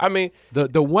 I mean,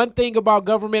 the one thing about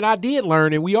government I did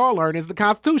learn, and we all learn, is the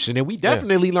Constitution, and we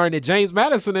definitely learned that James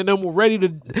Madison and them were ready to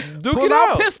pull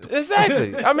out pistols.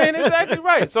 Exactly. I mean, exactly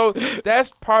right. So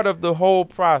that's part of the whole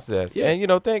process, and you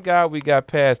know, thank God we got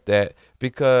past that,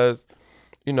 because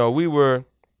you know we were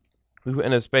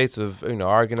in a space of, you know,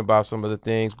 arguing about some of the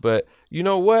things, but you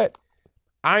know what?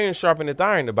 Iron sharpeneth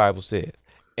iron, the Bible says.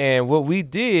 And what we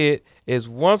did is,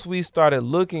 once we started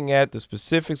looking at the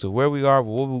specifics of where we are,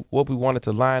 what we wanted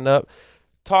to line up,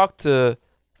 talk to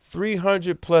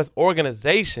 300 plus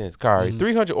organizations, Kari,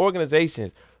 300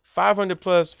 organizations, 500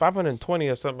 plus, 520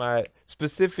 or something like that,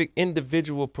 specific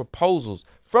individual proposals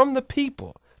from the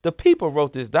people. The people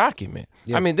wrote this document.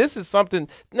 Yeah. I mean, this is something,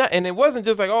 and it wasn't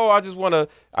just like, oh,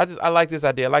 I like this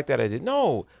idea, I like that idea.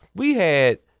 No, we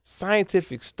had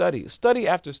scientific study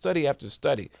after study after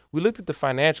study. We looked at the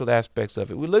financial aspects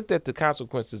of it. We looked at the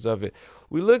consequences of it.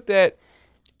 We looked at,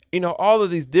 you know, all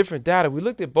of these different data. We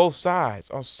looked at both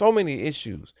sides on so many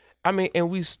issues. I mean,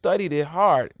 and we studied it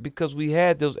hard because we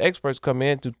had those experts come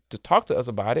in to talk to us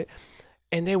about it,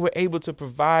 and they were able to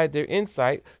provide their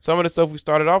insight. Some of the stuff we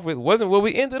started off with wasn't what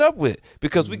we ended up with,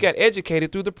 because we got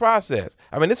educated through the process.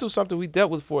 I mean, this was something we dealt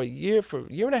with for a year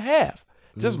and a half.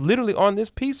 Just literally on this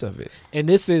piece of it. And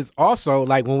this is also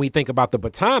like when we think about the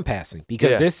baton passing,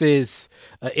 because this is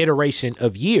an iteration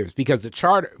of years, because the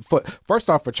charter, first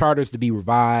off, for charters to be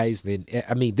revised, and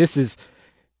I mean, this is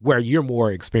where you're more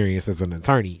experienced as an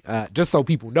attorney, just so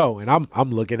people know. And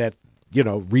I'm looking at, you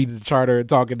know, reading the charter and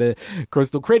talking to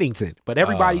Crystal Crittington, but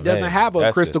everybody doesn't have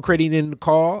a Crystal Crittington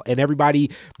call, and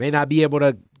everybody may not be able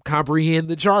to comprehend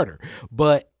the charter.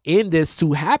 But in this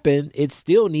to happen, it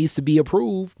still needs to be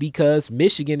approved, because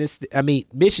Michigan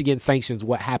sanctions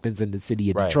what happens in the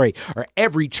city of Detroit, or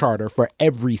every charter for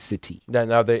every city.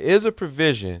 Now there is a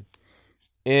provision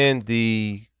in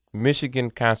the Michigan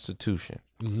Constitution,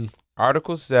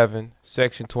 Article 7,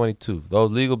 Section 22. Those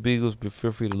legal beagles,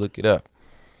 feel free to look it up.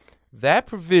 That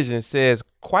provision says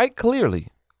quite clearly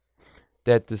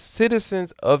that the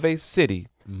citizens of a city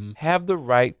have the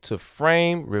right to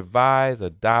frame, revise,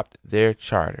 adopt their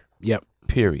charter. Yep.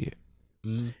 Period.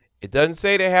 It doesn't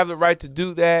say they have the right to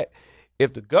do that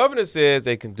if the governor says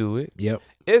they can do it. Yep.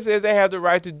 It says they have the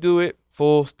right to do it,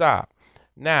 full stop.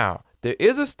 Now, there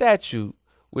is a statute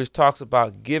which talks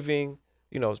about giving,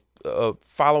 you know,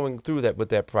 following through with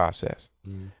that process,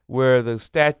 where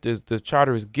the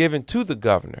charter is given to the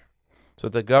governor. So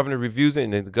the governor reviews it,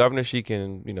 and then the governor, she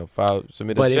can, you know,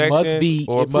 submit objections. But it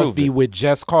must be with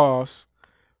just cause,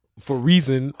 for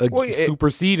reason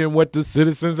superseding what the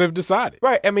citizens have decided.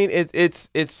 Right. I mean, it's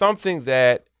something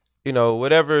that, you know,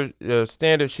 whatever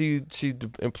standard she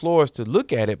implores to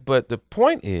look at it. But the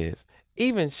point is,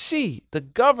 even the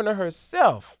governor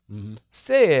herself,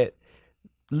 said,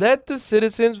 let the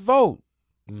citizens vote.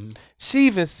 She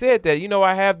even said that, you know,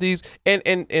 I have these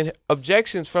and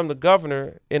objections from the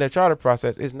governor in a charter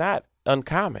process is not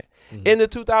uncommon. In the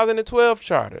 2012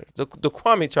 charter, the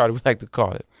Kwame charter, we like to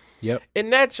call it. Yep.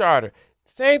 In that charter,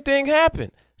 same thing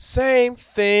happened.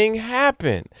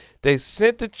 They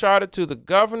sent the charter to the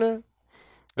governor,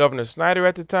 Governor Snyder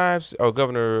at the time,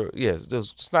 or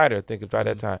Snyder, I think by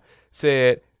that time,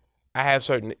 said, I have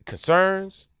certain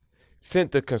concerns,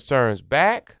 sent the concerns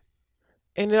back.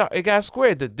 And it got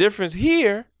squared. The difference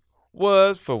here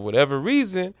was, for whatever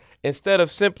reason, instead of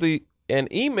simply an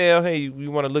email, hey, we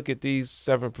want to look at these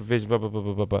 7 provisions, blah, blah, blah,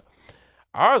 blah, blah, blah.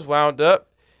 Ours wound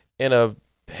up in a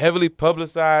heavily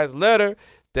publicized letter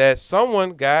that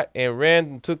someone got and ran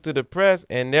and took to the press,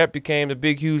 and that became the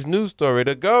big, huge news story.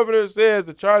 The governor says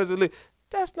the charter is illegal.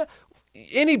 That's not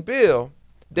any bill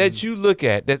that you look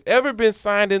at that's ever been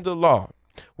signed into law.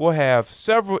 will have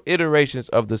several iterations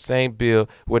of the same bill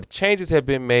where the changes have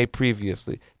been made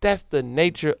previously. That's the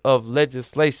nature of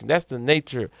legislation. That's the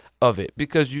nature of it,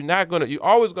 because you're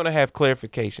always going to have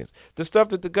clarifications. The stuff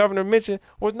that the governor mentioned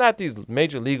was not these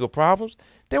major legal problems.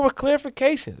 There were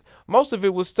clarifications. Most of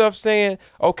it was stuff saying,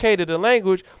 okay to the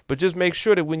language, but just make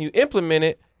sure that when you implement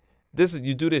it,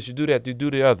 you do this, you do that, you do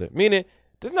the other. Meaning,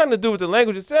 there's nothing to do with the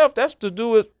language itself. That's to do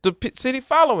with the city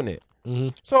following it. Mm-hmm.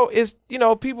 So it's,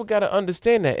 people got to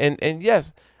understand that. And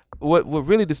yes, what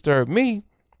really disturbed me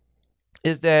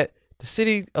is that the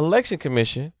city election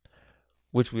commission,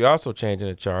 which we also changed in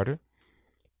the charter,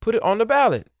 put it on the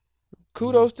ballot.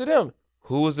 Kudos to them.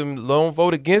 Who was the lone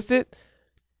vote against it?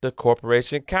 The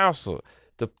corporation council.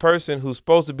 The person who's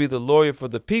supposed to be the lawyer for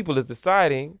the people is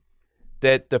deciding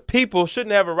that the people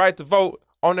shouldn't have a right to vote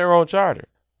on their own charter,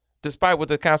 despite what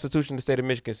the Constitution of the state of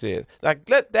Michigan says. Like,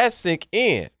 let that sink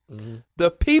in. Mm-hmm. The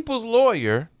people's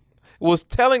lawyer was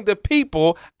telling the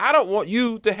people, I don't want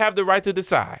you to have the right to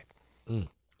decide. Mm.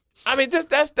 I mean,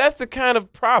 that's the kind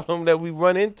of problem that we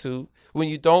run into when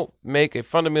you don't make a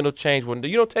fundamental change. When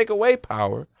you don't take away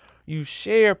power, you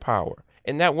share power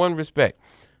in that one respect.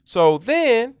 So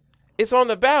then it's on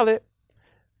the ballot.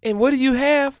 And what do you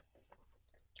have?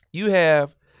 You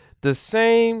have the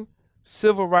same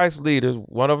civil rights leaders,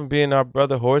 one of them being our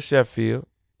brother Horace Sheffield,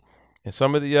 and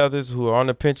some of the others who are on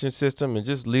the pension system and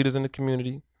just leaders in the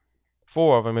community,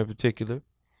 4 of them in particular,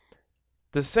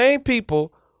 the same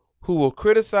people who will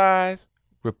criticize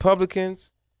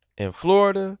Republicans in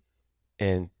Florida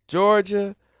and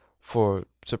Georgia for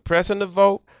suppressing the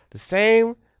vote, the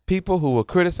same people who will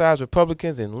criticize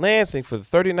Republicans in Lansing for the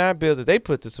 39 bills that they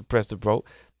put to suppress the vote,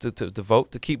 to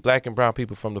vote, to keep black and brown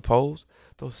people from the polls,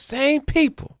 those same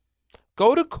people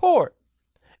go to court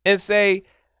and say,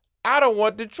 I don't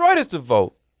want Detroiters to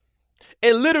vote.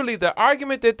 And literally the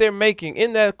argument that they're making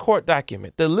in that court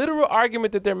document, the literal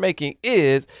argument that they're making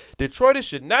is Detroiters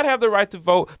should not have the right to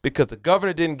vote because the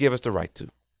governor didn't give us the right to.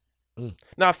 Mm.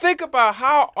 Now think about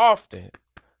how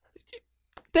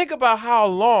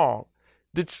long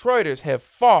Detroiters have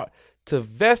fought to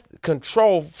vest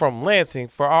control from Lansing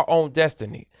for our own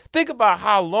destiny. Think about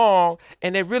how long,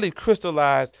 and they really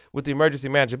crystallized with the emergency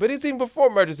manager, but it's even before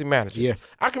emergency manager. Yeah.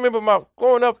 I can remember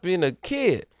growing up being a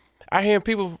kid, I hear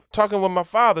people talking with my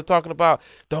father, talking about,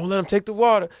 don't let them take the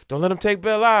water. Don't let them take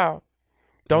Belle Isle.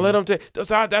 Don't let them take,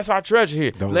 that's our treasure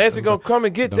here. Lansing gonna come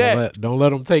and get that. Don't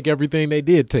let them take everything they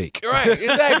did take. Right,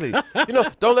 exactly.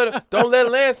 Don't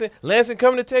let Lansing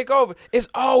come to take over. It's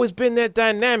always been that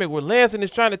dynamic where Lansing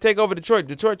is trying to take over Detroit.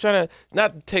 Detroit trying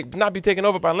to not be taken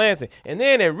over by Lansing. And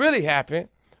then it really happened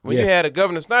when you had a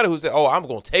Governor Snyder who said, I'm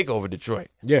going to take over Detroit.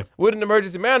 Yeah. With an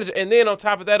emergency manager. And then on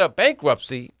top of that, a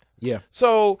bankruptcy. Yeah.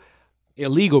 So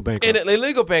illegal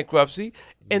bankruptcy.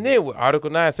 And then with Article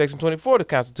 9, Section 24 of the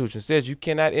Constitution says you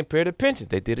cannot impair the pension.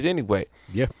 They did it anyway.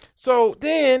 Yeah. So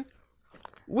then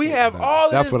we have all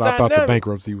of this That's what dynamic. I thought the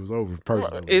bankruptcy was over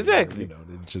personally. Exactly.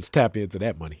 Just tap into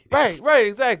that money. Right,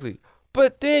 exactly.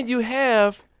 But then you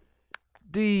have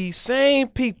the same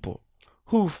people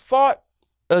who fought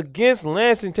against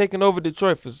Lansing taking over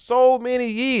Detroit for so many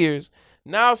years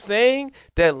now saying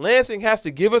that Lansing has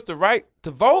to give us the right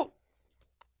to vote.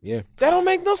 Yeah, that don't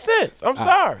make no sense. I'm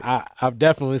sorry. I've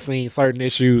definitely seen certain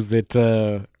issues that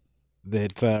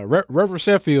Reverend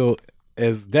Sheffield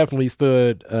has definitely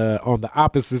stood on the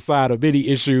opposite side of many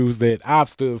issues that I've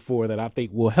stood for that I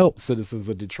think will help citizens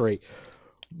of Detroit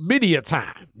many a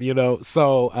time.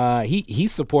 So he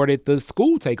supported the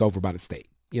school takeover by the state.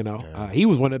 He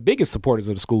was one of the biggest supporters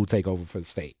of the school takeover for the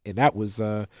state, and that was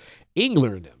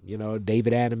Engler and them.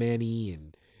 David Adamany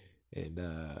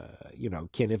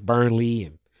and Kenneth Burnley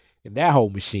and that whole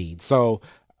machine. So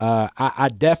I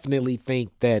definitely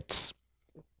think that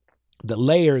the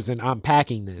layers in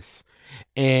unpacking this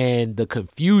and the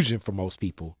confusion for most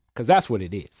people, because that's what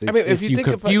it is. If you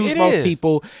confuse most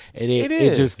people, and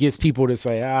it just gets people to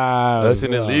say, that's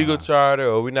an illegal charter,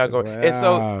 or we're not going. And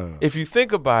so if you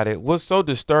think about it, what's so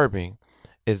disturbing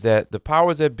is that the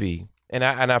powers that be, and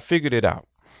I figured it out,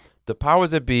 the powers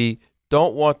that be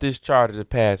don't want this charter to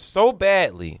pass so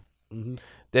badly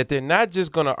that they're not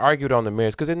just going to argue it on the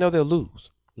merits because they know they'll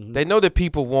lose. Mm-hmm. They know that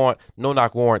people want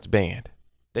no-knock warrants banned.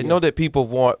 They know that people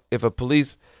want, if a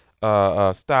police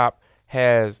stop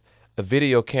has a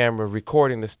video camera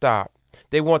recording the stop,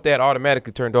 they want that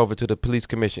automatically turned over to the police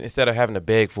commission instead of having to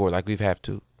beg for it like we've have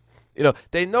to.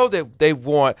 They know that they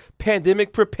want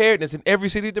pandemic preparedness in every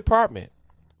city department,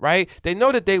 right? They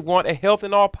know that they want a health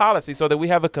and all policy so that we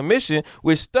have a commission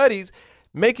which studies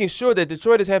making sure that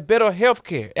Detroiters have better health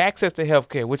care, access to health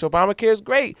care, which Obamacare is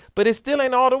great, but it still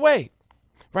ain't all the way.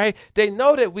 right? They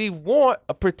know that we want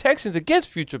protections against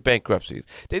future bankruptcies.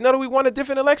 They know that we want a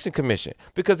different election commission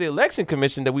because the election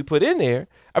commission that we put in there,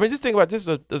 I mean, just think about this,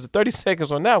 there's 30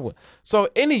 seconds on that one. So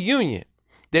any union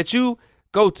that you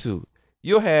go to,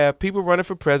 you'll have people running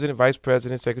for president, vice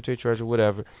president, secretary, treasurer,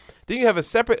 whatever. Then you have a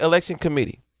separate election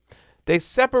committee. They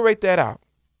separate that out.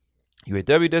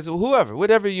 UAW does it, whoever,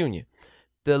 whatever union.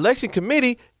 The election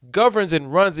committee governs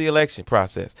and runs the election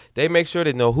process. They make sure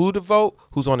they know who to vote,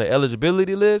 who's on the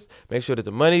eligibility list, make sure that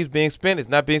the money is being spent. It's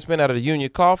not being spent out of the union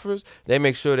coffers. They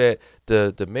make sure that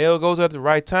the mail goes out at the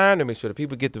right time. They make sure that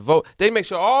people get to vote. They make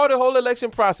sure all the whole election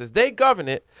process, they govern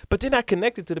it, but they're not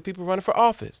connected to the people running for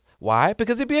office. Why?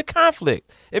 Because it'd be a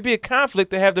conflict. It'd be a conflict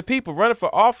to have the people running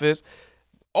for office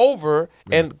over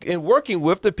and working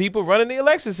with the people running the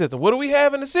election system. What do we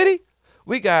have in the city?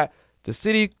 We got the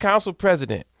city council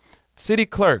president, city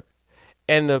clerk,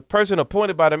 and the person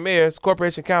appointed by the mayor's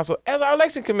corporation council as our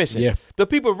election commission. Yeah. The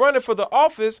people running for the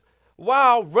office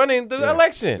while running the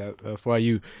election. That's why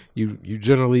you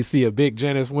generally see a big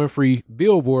Janice Winfrey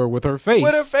billboard with her face.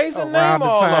 With her face and name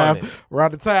all on it.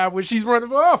 Around the time when she's running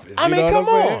for office. I mean, come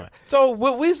on. So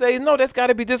what we say is, no, that's got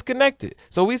to be disconnected.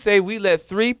 So we say we let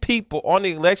 3 people on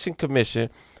the election commission,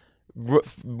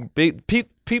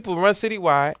 people run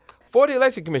citywide, for the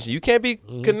election commission. You can't be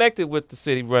connected with the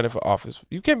city running for office.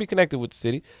 You can't be connected with the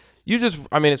city. You just,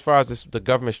 I mean, as far as the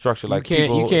government structure, like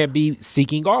you can't be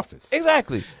seeking office.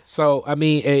 Exactly. So I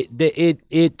mean, I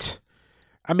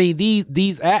mean,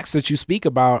 these acts that you speak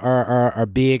about are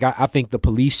big. I think the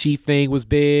police chief thing was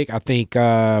big. I think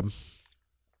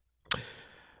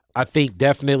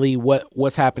definitely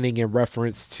what's happening in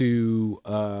reference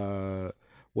to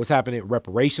what's happening at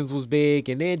reparations was big,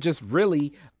 and then just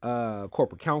really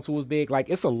corporate counsel was big. Like,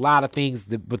 it's a lot of things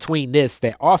between this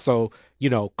that also,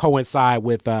 coincide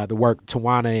with the work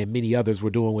Tawana and many others were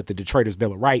doing with the Detroiters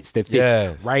Bill of Rights that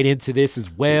fits right into this as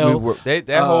well. That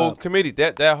whole committee,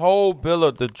 that whole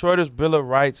Detroiters Bill of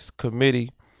Rights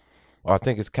committee, or I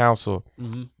think it's council,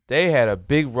 they had a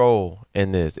big role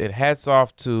in this. And hats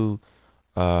off to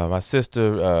my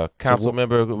sister, council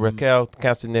member Raquel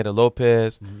Castaneda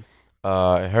Lopez.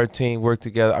 And her team worked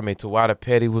together. I mean, Tawada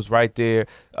Petty was right there.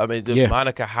 I mean,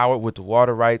 Monica Howard with the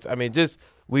water rights. I mean, just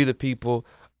we the people.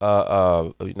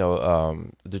 Detroit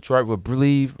will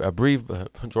believe.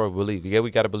 Detroit will believe. Yeah,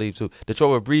 we got to believe too. Detroit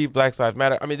will breathe. Black Lives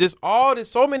Matter. I mean, just there's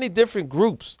so many different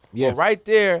groups. Were right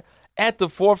there at the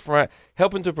forefront,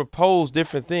 helping to propose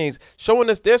different things, showing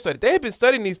us their study. They have been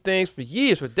studying these things for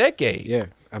years, for decades. Yeah.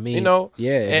 I mean, and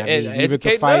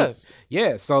educating us.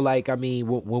 Yeah. So, like, I mean,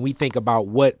 when we think about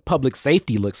what public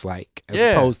safety looks like as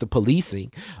opposed to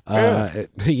policing,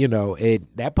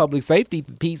 that public safety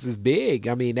piece is big.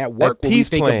 I mean, that work when we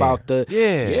think about this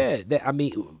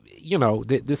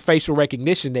facial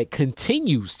recognition that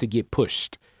continues to get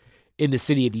pushed in the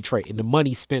city of Detroit, and the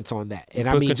money spent on that. And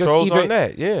I mean, controls just on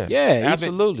that. Yeah,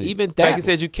 absolutely. Even that. Like you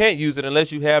said, you can't use it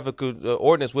unless you have a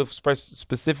ordinance with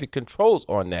specific controls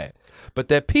on that. But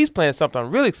that peace plan is something I'm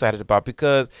really excited about,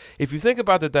 because if you think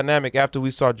about the dynamic after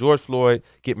we saw George Floyd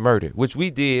get murdered, which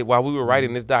we did while we were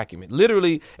writing this document,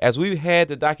 literally as we had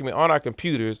the document on our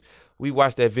computers, we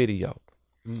watched that video.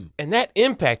 And that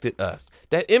impacted us.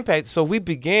 So we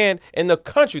began, in the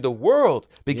country, the world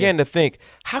began to think,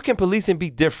 how can policing be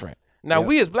different? Now,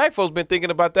 we as black folks been thinking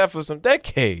about that for some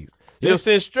decades,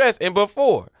 since stress and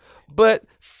before. But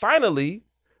finally,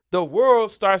 the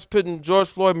world starts putting George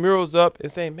Floyd murals up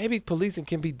and saying maybe policing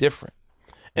can be different.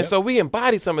 And so we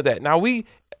embody some of that. Now, we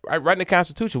write in the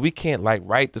Constitution, we can't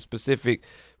write the specific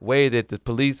way that the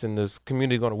police and this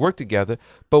community are going to work together,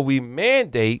 but we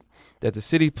mandate that the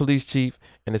city police chief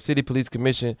and the city police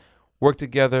commission work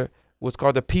together, what's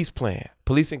called a peace plan,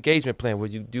 police engagement plan, where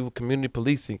you do community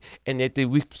policing, and that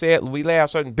we lay out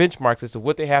certain benchmarks as to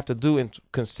what they have to do and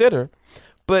consider.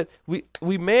 But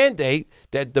we mandate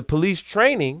that the police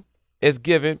training is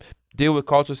given, deal with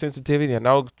cultural sensitivity. I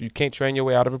know you can't train your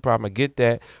way out of a problem. I get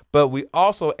that. But we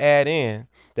also add in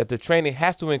that the training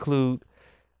has to include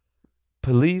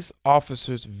police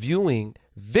officers viewing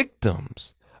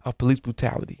victims of police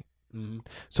brutality,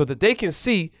 so that they can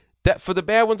see that, for the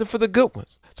bad ones and for the good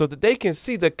ones, so that they can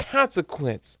see the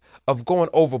consequence of going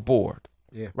overboard.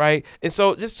 Yeah. Right. And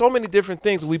so just so many different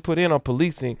things we put in on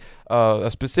policing, a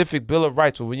specific Bill of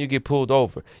Rights. So when you get pulled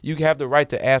over, you have the right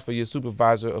to ask for your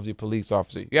supervisor of your police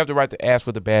officer. You have the right to ask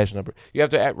for the badge number. You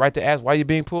have the right to ask why you're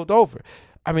being pulled over.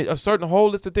 I mean, a certain whole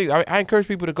list of things. I encourage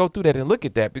people to go through that and look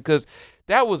at that, because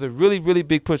that was a really, really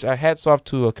big push. I hats off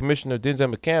to Commissioner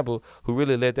Denzel McCampbell, who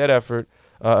really led that effort,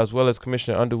 as well as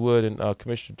Commissioner Underwood and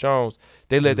Commissioner Jones.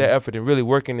 They led that effort in really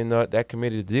working in that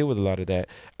committee to deal with a lot of that.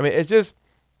 I mean, it's just,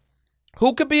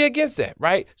 Who could be against that,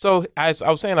 right? So as I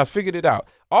was saying, I figured it out.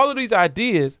 All of these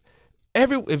ideas,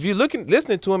 if you're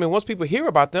listening to them, and once people hear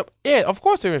about them, yeah, of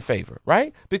course they're in favor,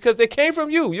 right? Because they came from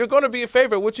you. You're going to be in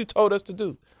favor of what you told us to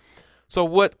do. So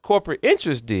what corporate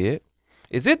interest did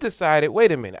is it decided,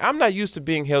 wait a minute, I'm not used to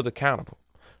being held accountable.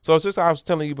 So it's just I was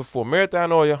telling you before,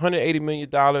 Marathon Oil, $180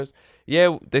 million.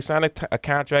 Yeah, they signed a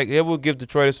contract. Yeah, we'll give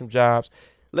Detroiters some jobs.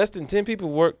 Less than 10 people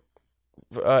work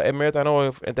at Marathon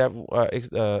Oil at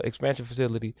that expansion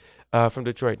facility from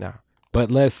Detroit now. But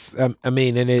let's, I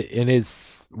mean, and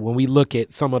it's when we look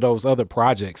at some of those other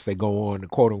projects that go on to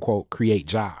quote unquote create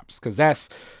jobs, because that's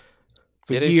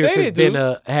for years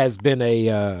has been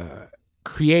a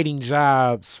creating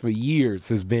jobs for years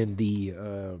has been the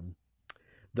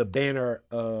banner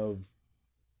of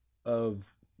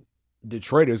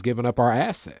Detroiters giving up our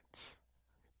assets,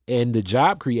 and the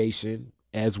job creation,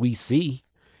 as we see,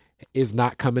 is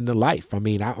not coming to life. I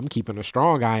mean, I'm keeping a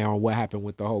strong eye on what happened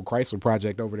with the whole Chrysler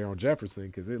project over there on Jefferson,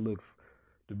 because it looks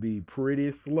to be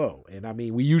pretty slow. And I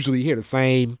mean, we usually hear the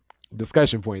same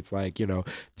discussion points, like, you know,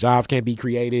 jobs can't be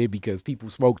created because people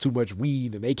smoke too much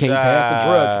weed and they can't pass the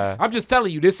drugs. I'm just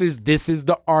telling you, this is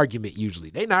the argument. Usually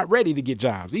they're not ready to get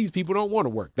jobs. These people don't want to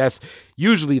work. That's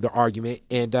usually the argument.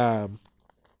 And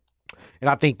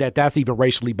I think that that's even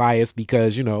racially biased,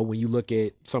 because, you know, when you look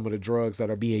at some of the drugs that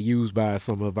are being used by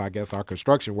some of, I guess, our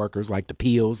construction workers, like the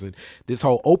pills, and this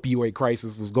whole opioid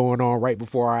crisis was going on right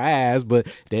before our eyes, but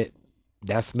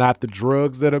that's not the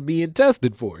drugs that are being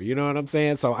tested for. You know what I'm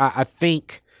saying? So I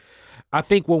think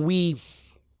when we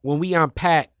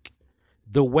unpack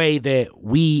the way that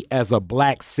we as a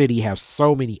black city have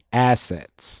so many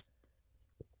assets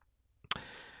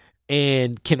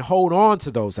and can hold on to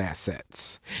those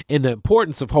assets, and the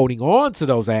importance of holding on to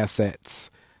those assets,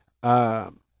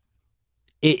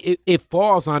 it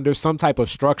falls under some type of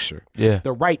structure. Yeah.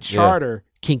 The right charter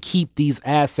can keep these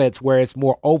assets where it's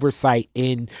more oversight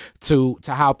into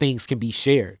how things can be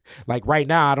shared. Like right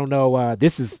now, I don't know,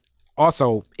 this is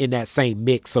also in that same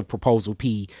mix of Proposal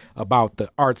P about the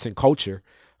arts and culture.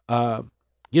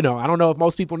 You know, I don't know if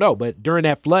most people know, but during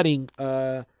that flooding,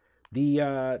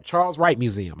 the Charles Wright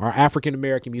Museum, our African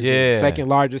American museum, second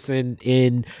largest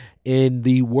in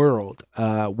the world,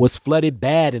 was flooded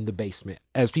bad in the basement.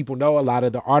 As people know, a lot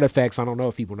of the artifacts, I don't know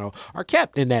if people know, are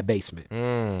kept in that basement.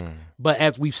 But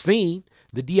as we've seen,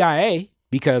 the DIA,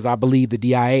 because I believe the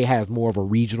DIA has more of a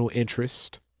regional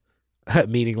interest,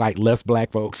 meaning like less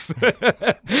black folks,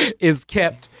 is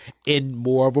kept in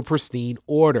more of a pristine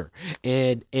order.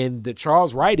 And the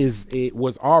Charles Wright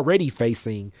was already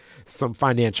facing some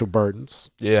financial burdens,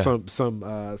 some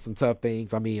tough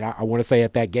things. I mean, I want to say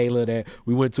at that gala that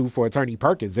we went to for Attorney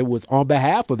Perkins, it was on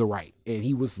behalf of the right, and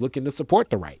he was looking to support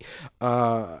the right.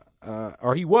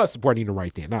 Or he was supporting the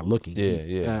right then, not looking.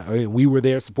 And we were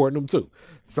there supporting them too.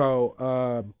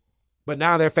 So, but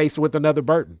now they're faced with another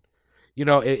burden. You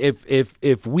know,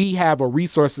 if we have a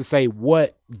resource to say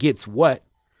what gets what,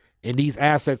 and these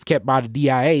assets kept by the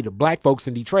DIA, the black folks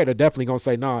in Detroit are definitely gonna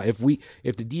say, no, if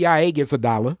the DIA gets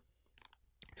 $1,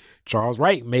 Charles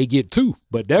Wright may get $2,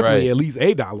 but definitely at least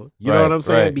 $1. You know what I'm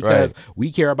saying? Because we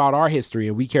care about our history,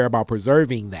 and we care about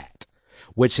preserving that,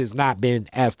 which has not been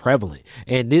as prevalent.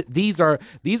 And these are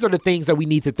the things that we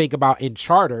need to think about in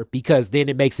charter, because then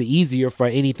it makes it easier for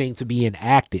anything to be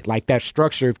enacted, like that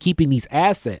structure of keeping these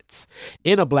assets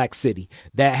in a black city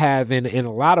that have in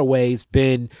a lot of ways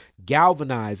been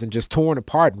galvanized and just torn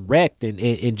apart and wrecked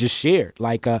and just shared.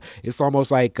 Like it's almost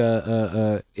like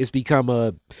it's become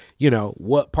a, you know,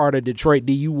 what part of Detroit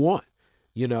do you want,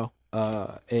 you know,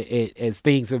 as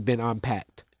things have been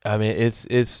unpacked. I mean,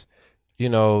 it's you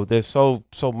know, there's so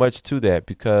much to that,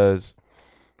 because,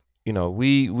 you know,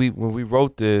 we when we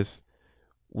wrote this,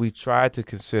 we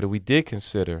did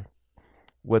consider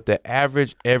what the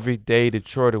average everyday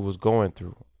Detroiter was going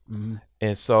through.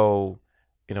 And so,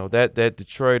 you know, that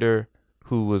Detroiter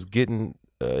who was getting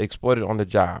exploited on the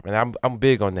job, and I'm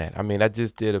big on that. I mean, I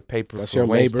just did a paper for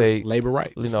Wayne State labor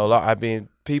rights. You know, I mean,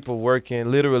 people working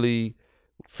literally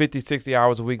 50, 60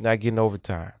 hours a week, not getting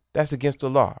overtime. That's against the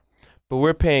law. But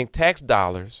we're paying tax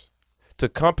dollars to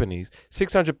companies,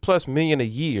 $600+ million a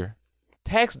year,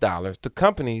 tax dollars to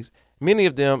companies, many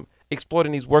of them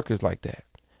exploiting these workers like that.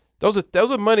 Those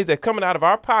are money that's coming out of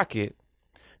our pocket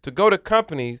to go to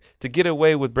companies to get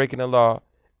away with breaking the law,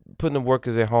 putting the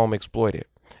workers at home exploited.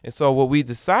 And so what we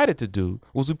decided to do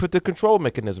was we put the control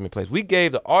mechanism in place. We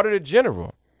gave the Auditor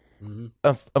General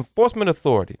enforcement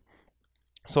authority,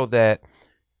 so that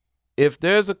if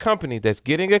there's a company that's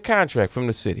getting a contract from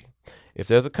the city, if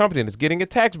there's a company that's getting a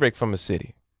tax break from a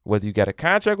city, whether you got a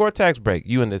contract or a tax break,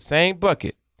 you in the same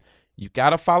bucket. You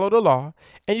got to follow the law,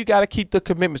 and you got to keep the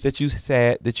commitments that you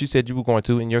said you were going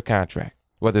to in your contract,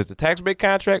 whether it's a tax break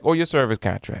contract or your service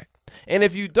contract. And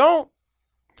if you don't,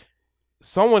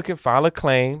 someone can file a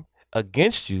claim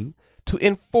against you to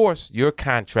enforce your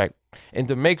contract and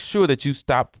to make sure that you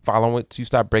stop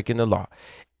breaking the law.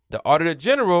 The Auditor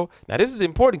General, now this is the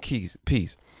important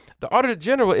piece. The Auditor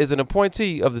General is an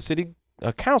appointee of the City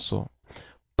Council,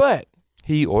 but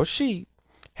he or she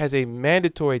has a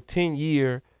mandatory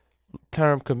 10-year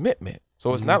term commitment.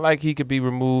 So it's not like he could be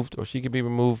removed or she could be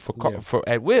removed for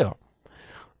at will.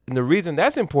 And the reason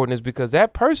that's important is because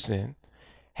that person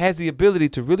has the ability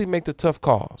to really make the tough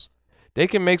calls. They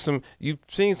can make you've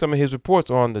seen some of his reports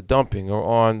on the dumping or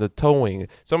on the towing,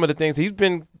 some of the things he's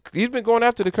been going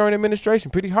after the current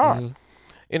administration pretty hard.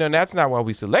 And that's not why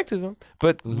we selected him.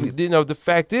 But, the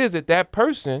fact is that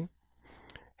person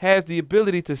has the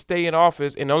ability to stay in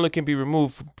office and only can be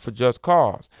removed for just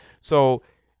cause. So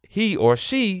he or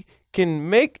she can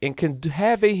make and can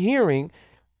have a hearing,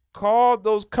 call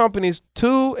those companies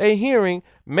to a hearing,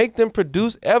 make them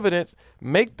produce evidence,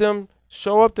 make them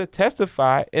show up to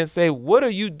testify and say, what are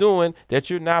you doing that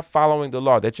you're not following the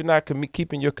law, that you're not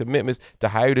keeping your commitments to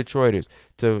hire Detroiters,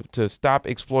 to stop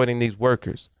exploiting these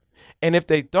workers. And if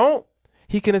they don't,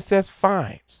 he can assess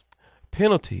fines,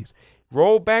 penalties,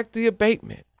 roll back the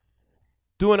abatement,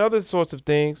 doing other sorts of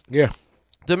things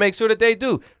to make sure that they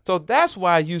do. So that's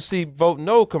why you see Vote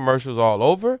No commercials all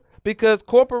over, because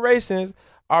corporations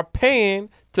are paying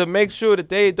to make sure that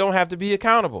they don't have to be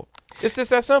accountable. It's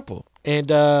just that simple. And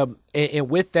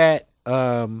with that,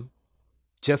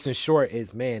 just in short,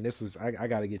 I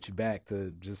got to get you back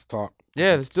to just talk.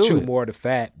 Yeah, let's do it. More of the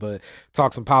fat, but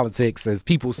talk some politics. As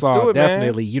people saw,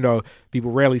 definitely,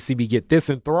 people rarely see me get this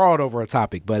enthralled over a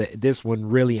topic, but this one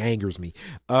really angers me.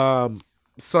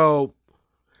 So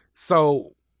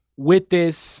with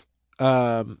this,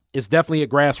 it's definitely a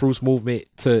grassroots movement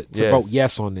to vote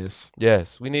yes on this.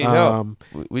 Yes, we need help.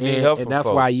 We need help, and that's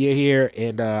why you're here.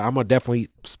 And I'm gonna definitely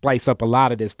splice up a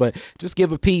lot of this, but just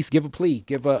give a piece, give a plea,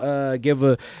 give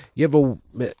that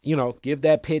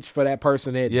pitch for that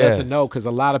person that doesn't know, because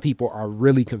a lot of people are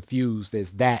really confused.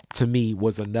 As that to me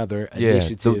was another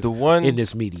initiative in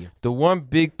this media. The one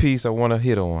big piece I want to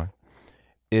hit on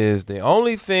is the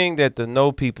only thing that the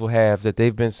No people have that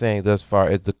they've been saying thus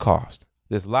far is the cost.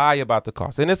 This lie about the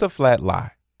cost. And it's a flat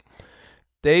lie.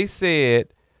 They said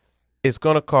it's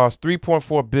going to cost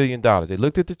 $3.4 billion. They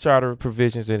looked at the charter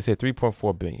provisions and it said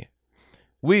 $3.4 billion.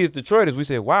 We as Detroiters, we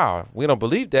said, wow, we don't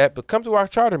believe that, but come to our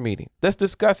charter meeting. Let's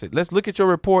discuss it. Let's look at your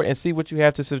report and see what you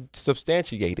have to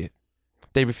substantiate it.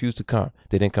 They refused to come.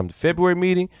 They didn't come to February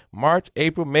meeting, March,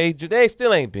 April, May, June. They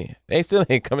still ain't been. They still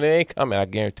ain't coming. They ain't coming, I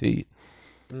guarantee you.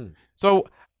 So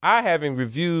I, having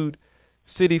reviewed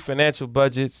city financial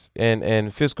budgets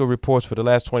and fiscal reports for the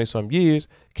last 20-some years,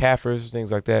 CAFRs,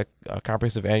 things like that,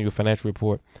 Comprehensive Annual Financial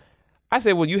Report, I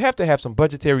said, well, you have to have some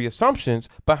budgetary assumptions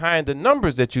behind the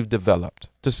numbers that you've developed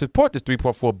to support this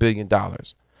 $3.4 billion.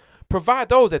 Provide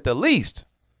those at the least.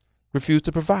 Refuse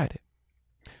to provide it.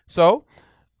 So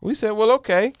we said, well,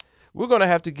 okay, we're going to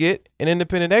have to get an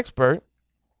independent expert.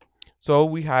 So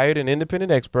we hired an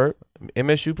independent expert,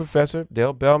 MSU professor,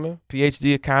 Dale Bellman,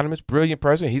 PhD economist, brilliant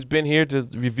person. He's been here to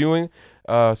reviewing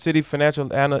city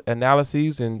financial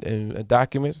analyses and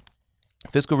documents,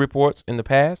 fiscal reports in the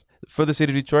past for the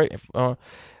city of Detroit. And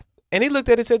he looked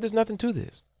at it and said, there's nothing to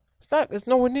this. It's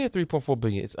nowhere near $3.4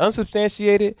 billion. It's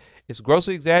unsubstantiated. It's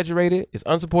grossly exaggerated. It's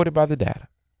unsupported by the data.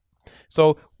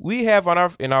 So we have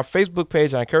in our Facebook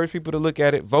page, I encourage people to look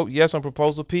at it, vote yes on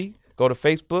Proposal P. Go to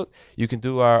Facebook. You can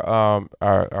do our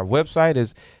website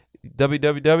is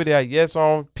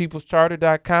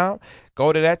www.yesonpeoplescharter.com.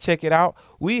 Go to that, check it out.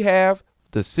 We have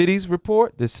the city's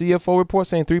report, the CFO report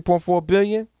saying $3.4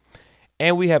 billion,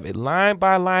 and we have a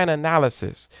line-by-line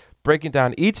analysis breaking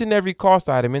down each and every cost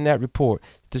item in that report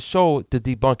to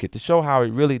debunk it, to show how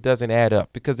it really doesn't add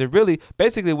up. Because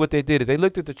basically what they did is they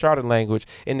looked at the charter language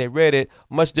and they read it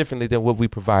much differently than what we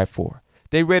provide for.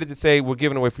 They read it to say we're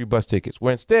giving away free bus tickets,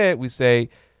 where instead we say,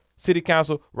 City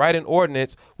Council, write an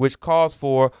ordinance which calls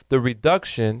for the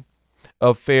reduction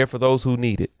of fare for those who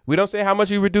need it. We don't say how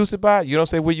much you reduce it by. You don't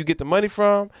say where you get the money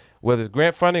from, whether it's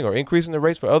grant funding or increasing the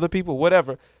rates for other people,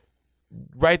 whatever.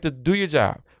 Do your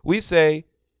job. We say,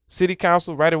 City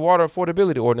Council, write a water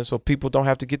affordability ordinance so people don't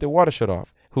have to get their water shut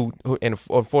off, and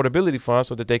affordability funds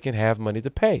so that they can have money to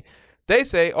pay. They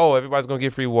say, oh, everybody's going to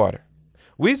get free water.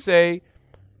 We say,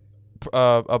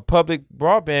 a public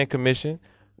broadband commission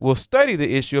will study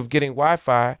the issue of getting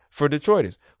Wi-Fi for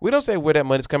Detroiters. We don't say where that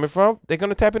money's coming from. They're going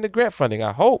to tap into grant funding,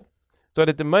 I hope, so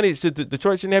that the money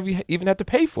Detroit shouldn't even have to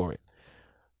pay for it.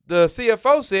 the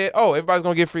CFO said, oh, everybody's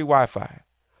going to get free Wi-Fi.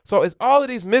 So it's all of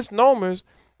these misnomers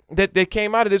that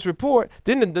came out of this report.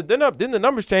 Then the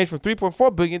numbers changed from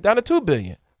 3.4 billion down to 2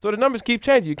 billion. So the numbers keep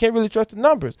changing. You can't really trust the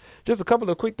numbers. Just a couple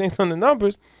of quick things on the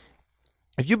numbers.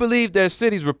 If you believe their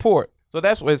city's report, so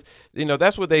that's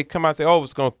what they come out and say, oh,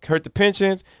 it's going to hurt the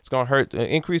pensions, it's going to hurt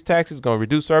increase taxes, it's going to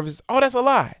reduce services. Oh, that's a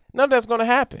lie. None of that's going to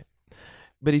happen.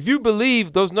 But if you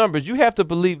believe those numbers, you have to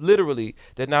believe literally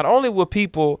that not only will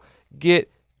people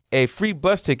get a free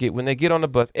bus ticket when they get on the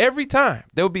bus, every time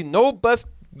there will be no bus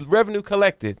revenue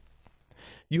collected,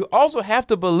 you also have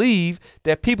to believe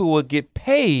that people will get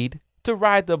paid to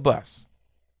ride the bus.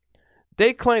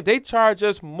 They claim they charge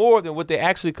us more than what they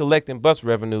actually collect in bus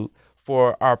revenue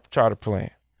for our charter plan,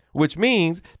 which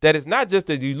means that it's not just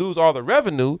that you lose all the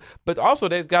revenue, but also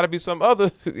there's got to be some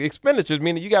other expenditures,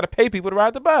 meaning you got to pay people to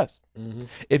ride the bus. Mm-hmm.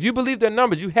 If you believe their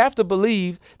numbers, you have to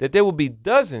believe that there will be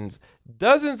dozens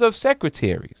of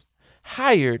secretaries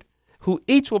hired who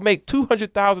each will make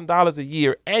 $200,000 a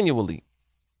year annually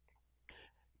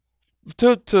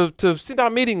to send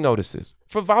out meeting notices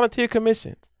for volunteer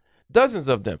commissions. Dozens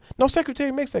of them. No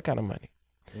secretary makes that kind of money.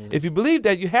 Mm-hmm. If you believe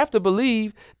that, you have to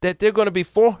believe that they're going to be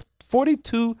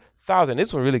 42,000.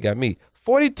 This one really got me.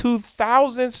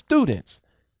 42,000 students,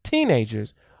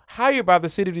 teenagers, hired by the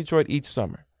city of Detroit each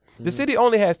summer. Mm-hmm. The city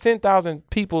only has 10,000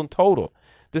 people in total.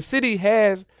 The city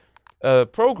has a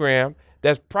program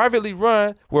that's privately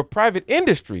run where private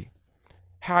industry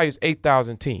hires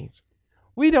 8,000 teens.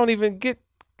 We don't even get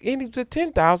any to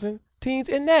 10,000 teens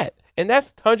in that. And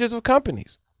that's hundreds of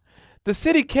companies. The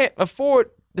city can't afford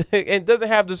and doesn't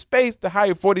have the space to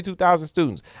hire 42,000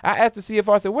 students. I asked the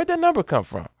CFO, I said, where'd that number come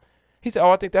from? He said, oh,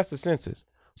 I think that's the census.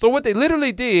 So what they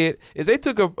literally did is they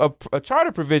took a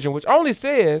charter provision which only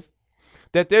says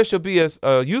that there should be a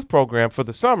youth program for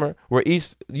the summer where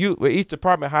each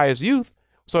department hires youth.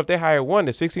 So if they hire one,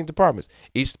 there's 16 departments.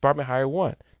 Each department hire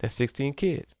one. That's 16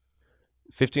 kids.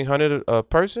 $1,500 a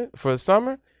person for the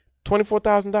summer,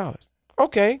 $24,000.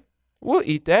 Okay, we'll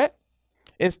eat that.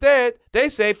 Instead, they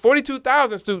say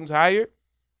 42,000 students hired.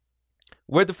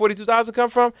 Where'd the 42,000 come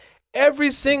from?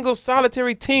 Every single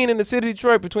solitary teen in the city of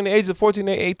Detroit between the ages of 14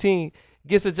 and 18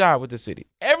 gets a job with the city.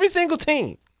 Every single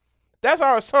teen. That's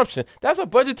our assumption. That's a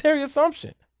budgetary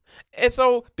assumption. And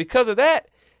so because of that,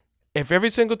 if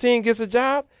every single teen gets a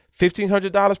job,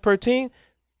 $1,500 per teen,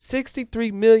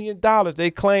 $63 million they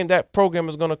claim that program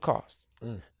is going to cost.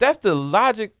 That's the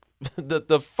logic,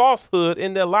 the falsehood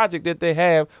in their logic that they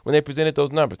have when they presented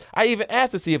those numbers. I even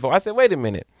asked the CFO, I said, wait a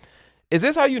minute, is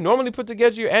this how you normally put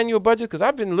together your annual budget? Because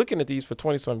I've been looking at these for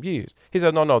 20 some years. He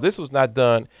said, no, this was not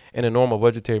done in a normal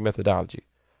budgetary methodology.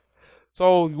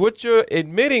 So what you're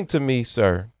admitting to me,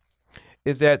 sir,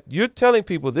 is that you're telling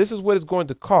people this is what it's going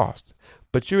to cost,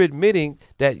 but you're admitting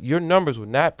that your numbers were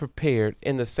not prepared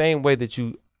in the same way that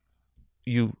you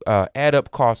add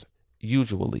up costs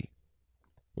usually.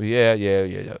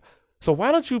 Yeah. So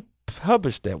why don't you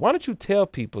publish that? Why don't you tell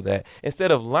people that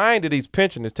instead of lying to these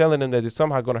pensioners, telling them that it's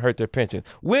somehow going to hurt their pension?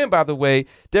 When, by the way,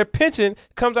 their pension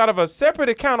comes out of a separate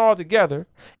account altogether.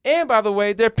 And by the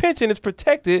way, their pension is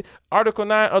protected, Article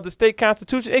 9 of the state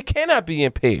constitution. It cannot be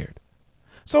impaired.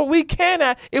 So we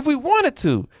cannot, if we wanted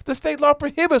to, the state law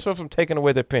prohibits us from taking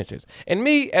away their pensions. And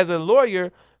me, as a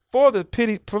lawyer for the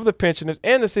pensioners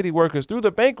and the city workers through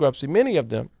the bankruptcy, many of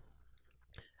them,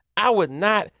 I would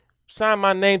not sign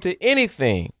my name to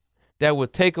anything that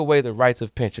would take away the rights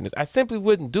of pensioners. I simply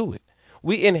wouldn't do it.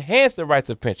 We enhance the rights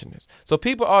of pensioners. So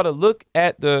people ought to look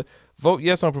at the Vote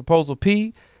Yes on Proposal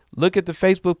P, look at the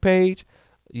Facebook page,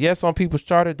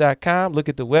 yesonpeoplescharter.com, look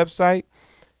at the website,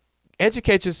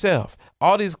 educate yourself.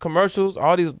 All these commercials,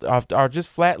 all these are just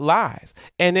flat lies.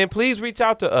 And then please reach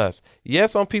out to us.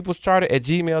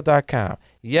 yesonpeoplescharter@gmail.com.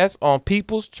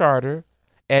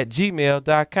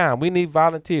 yesonpeoplescharter@gmail.com. We need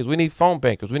volunteers. We need phone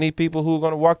bankers. We need people who are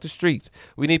going to walk the streets.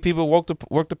 We need people who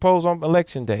work the polls on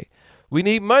election day. We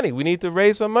need money. We need to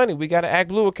raise some money. We got an Act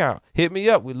Blue account. Hit me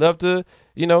up. We'd love to,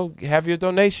 have your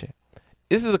donation.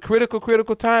 This is a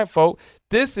critical time, folks.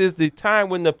 This is the time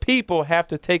when the people have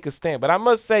to take a stand. But I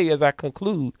must say, as I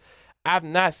conclude, I've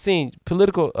not seen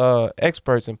political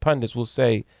experts and pundits will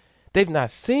say they've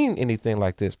not seen anything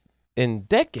like this in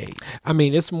decades. I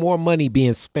mean, it's more money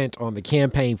being spent on the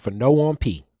campaign for No on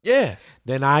P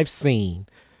than I've seen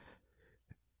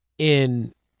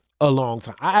in a long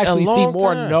time. I actually see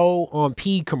more No on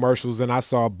P commercials than I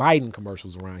saw Biden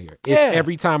commercials around here.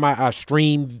 Every time I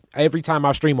stream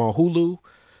on Hulu,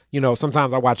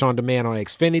 sometimes I watch on demand on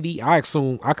Xfinity. I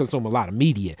consume a lot of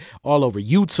media all over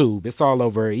YouTube. It's all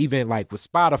over, even like with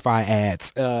Spotify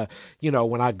ads.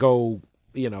 When I go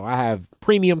I have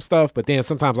premium stuff, but then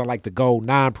sometimes I like to go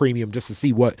non-premium just to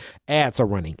see what ads are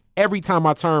running. Every time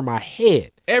I turn my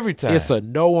head, Every time. it's a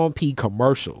No on P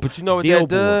commercial. But you know what that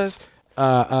does?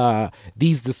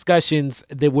 These discussions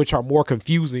which are more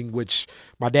confusing, which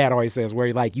my dad always says,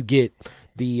 where like you get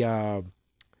the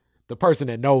person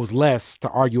that knows less to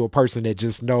argue a person that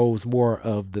just knows more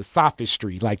of the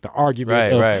sophistry, like the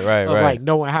argument Right. like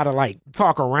knowing how to like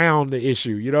talk around the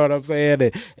issue. You know what I'm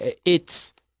saying?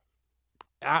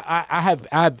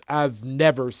 I've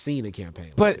never seen a campaign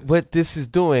like But this. what this is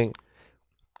doing,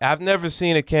 I've never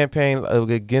seen a campaign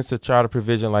against a charter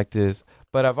provision like this,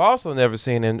 but I've also never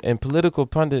seen, and political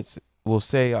pundits will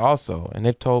say also, and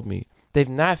they've told me, they've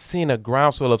not seen a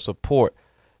groundswell of support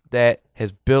that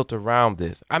has built around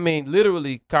this. I mean,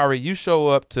 literally, Kari, you show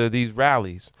up to these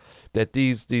rallies,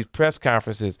 these press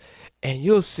conferences, and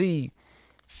you'll see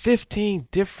 15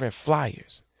 different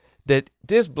flyers that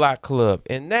this block club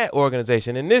and that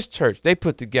organization and this church, they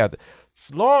put together.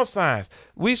 Lawn signs.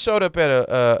 We showed up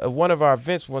at one of our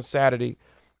events one Saturday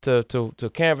to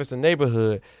canvass a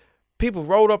neighborhood. People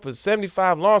rolled up with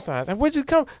 75 lawn signs. And where'd you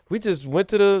come? We just went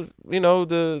to the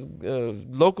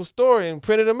local store and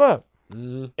printed them up.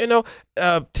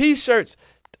 T-shirts.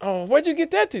 Oh, where'd you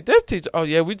get that? This T-shirt. Oh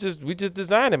yeah, we just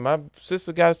designed it. My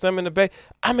sister got some in the Bay.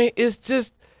 I mean, it's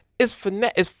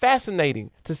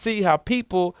fascinating to see how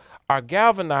people are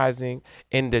galvanizing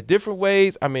in the different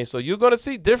ways. I mean, so you're going to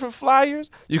see different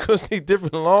flyers. You're going to see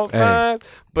different lawn signs,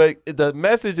 but the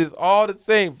message is all the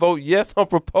same. Vote yes on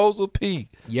Proposal P.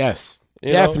 Yes,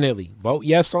 You definitely. Vote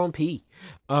yes on P.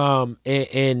 And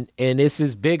this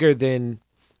is bigger than,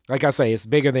 like I say, it's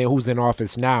bigger than who's in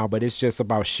office now, but it's just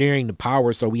about sharing the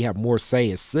power so we have more say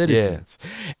as citizens.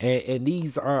 And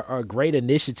these are great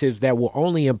initiatives that will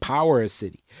only empower a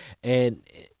city. And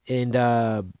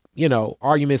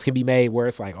arguments can be made where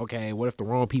it's like, okay, what if the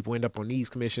wrong people end up on these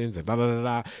commissions and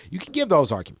da-da-da-da. You can give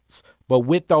those arguments. But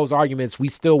with those arguments, we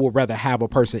still would rather have a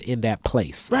person in that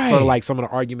place. Right. Sort of like some of the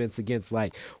arguments against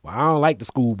like, well, I don't like the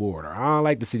school board or I don't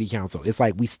like the city council. It's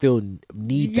like we still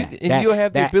need that. And you'll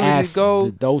have the ability to go.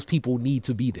 Those people need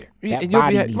to be there. That And you'll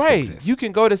body be needs to right. exist. You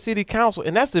can go to city council,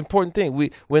 and that's the important thing.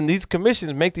 When these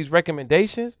commissions make these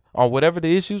recommendations on whatever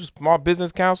the issues, small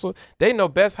business council, they know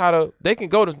best they can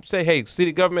go to say, hey,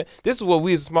 city government, this is what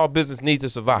we as a small business need to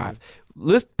survive.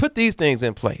 Let's put these things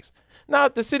in place. Now,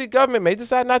 the city government may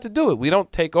decide not to do it. We don't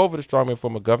take over the strongman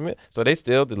form of government, so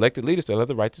the elected leaders still have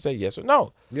the right to say yes or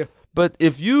no. Yeah. But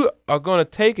if you are going to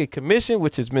take a commission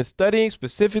which has been studying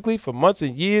specifically for months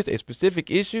and years a specific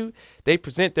issue, they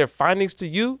present their findings to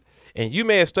you, and you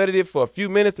may have studied it for a few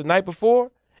minutes the night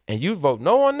before, and you vote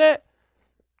no on that,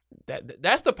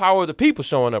 that's the power of the people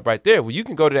showing up right there. Where you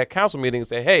can go to that council meeting and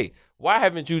say, hey, why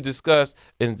haven't you discussed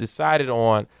and decided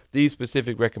on these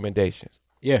specific recommendations?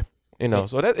 Yeah.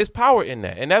 So that is power in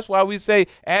that. And that's why we say,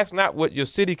 ask not what your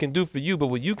city can do for you, but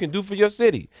what you can do for your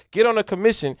city. Get on a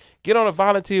commission, get on a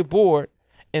volunteer board,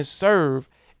 and serve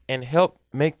and help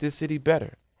make this city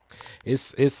better.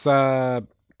 It's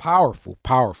powerful.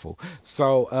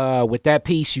 So with that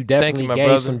piece, you definitely my gave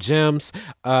brother. some gems.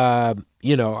 I've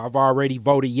already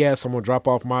voted yes. I'm gonna drop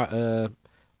off my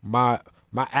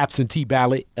my absentee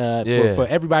ballot. For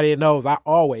everybody that knows, I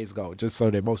always go, just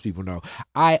so that most people know,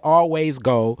 I always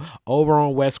go over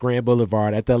on West Grand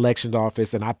Boulevard at the election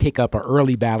office and I pick up an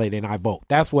early ballot and I vote.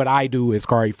 That's what I do as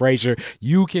Kari Frazier.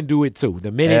 You can do it too.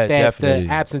 The minute that definitely.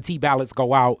 the absentee ballots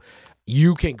go out,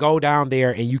 you can go down there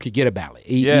and you can get a ballot,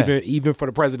 even for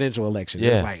the presidential election.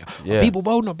 It's like, people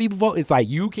vote, no people vote. It's like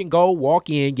you can go walk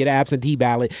in, get an absentee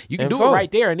ballot. You can And do vote. it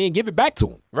right there and then give it back to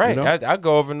them. Right. You know? I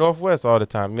go over Northwest all the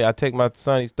time. I take my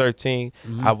son, he's 13.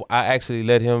 I actually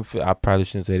let him, I probably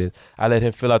shouldn't say this. I let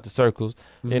him fill out the circles,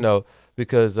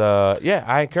 because,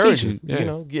 I encourage Teach you,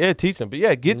 him, teach them.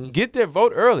 But get their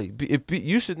vote early.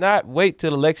 You should not wait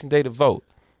till election day to vote.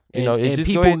 And just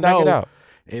people go ahead and knock it know- out.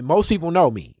 And most people know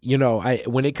me.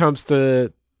 When it comes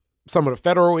to some of the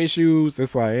federal issues,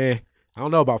 it's like, I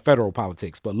don't know about federal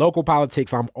politics, but local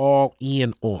politics, I'm all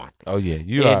in on. Oh, yeah.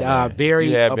 You And, are, man. very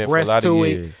You have been for a abreast lot of to it.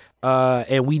 years.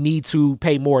 And we need to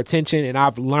pay more attention. And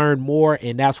I've learned more,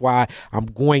 and that's why I'm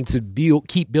going to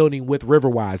keep building with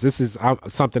Riverwise. This is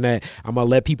something that I'm gonna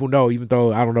let people know, even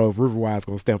though I don't know if Riverwise is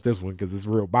gonna stamp this one because it's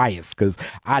real biased. Because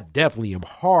I definitely am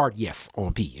hard yes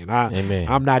on P, and Amen.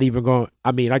 I'm not even going.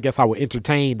 I mean, I guess I would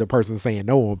entertain the person saying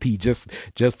no on P just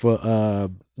for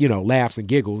laughs and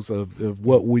giggles of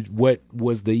what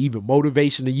was the even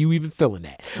motivation of you even feeling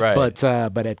that. Right.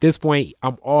 But at this point,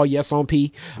 I'm all yes on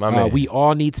P. We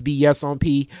all need to be yes on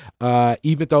P.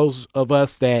 Even those of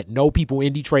us that know people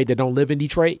in Detroit that don't live in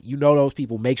Detroit, those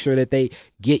people, make sure that they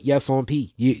get yes on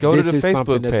P. Go this to the is Facebook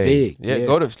something that's page. big. Yeah,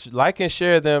 go to like and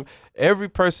share them. Every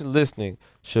person listening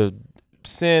should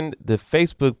send the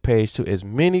Facebook page to as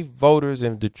many voters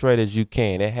in Detroit as you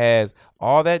can. It has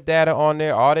all that data on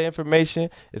there, all the information.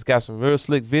 It's got some real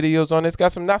slick videos on it. It's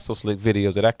got some not so slick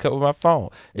videos that I cut with my phone.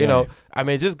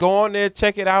 Just go on there,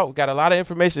 check it out. We got a lot of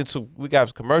information. So we got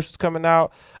some commercials coming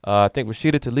out. I think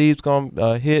Rashida Tlaib's going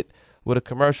to hit with a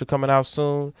commercial coming out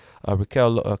soon.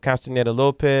 Raquel Castaneda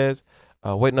Lopez,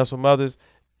 Waiting on Some Others.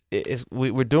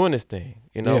 We're doing this thing.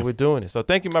 We're doing it. So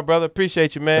thank you, my brother.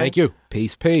 Appreciate you, man. Thank you.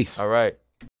 Peace. All right.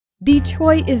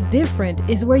 Detroit is Different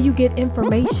is where you get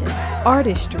information,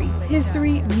 artistry,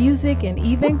 history, music, and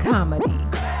even comedy.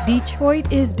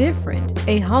 Detroit is Different,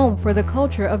 a home for the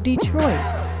culture of Detroit.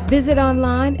 Visit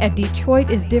online at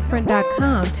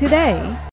DetroitisDifferent.com today.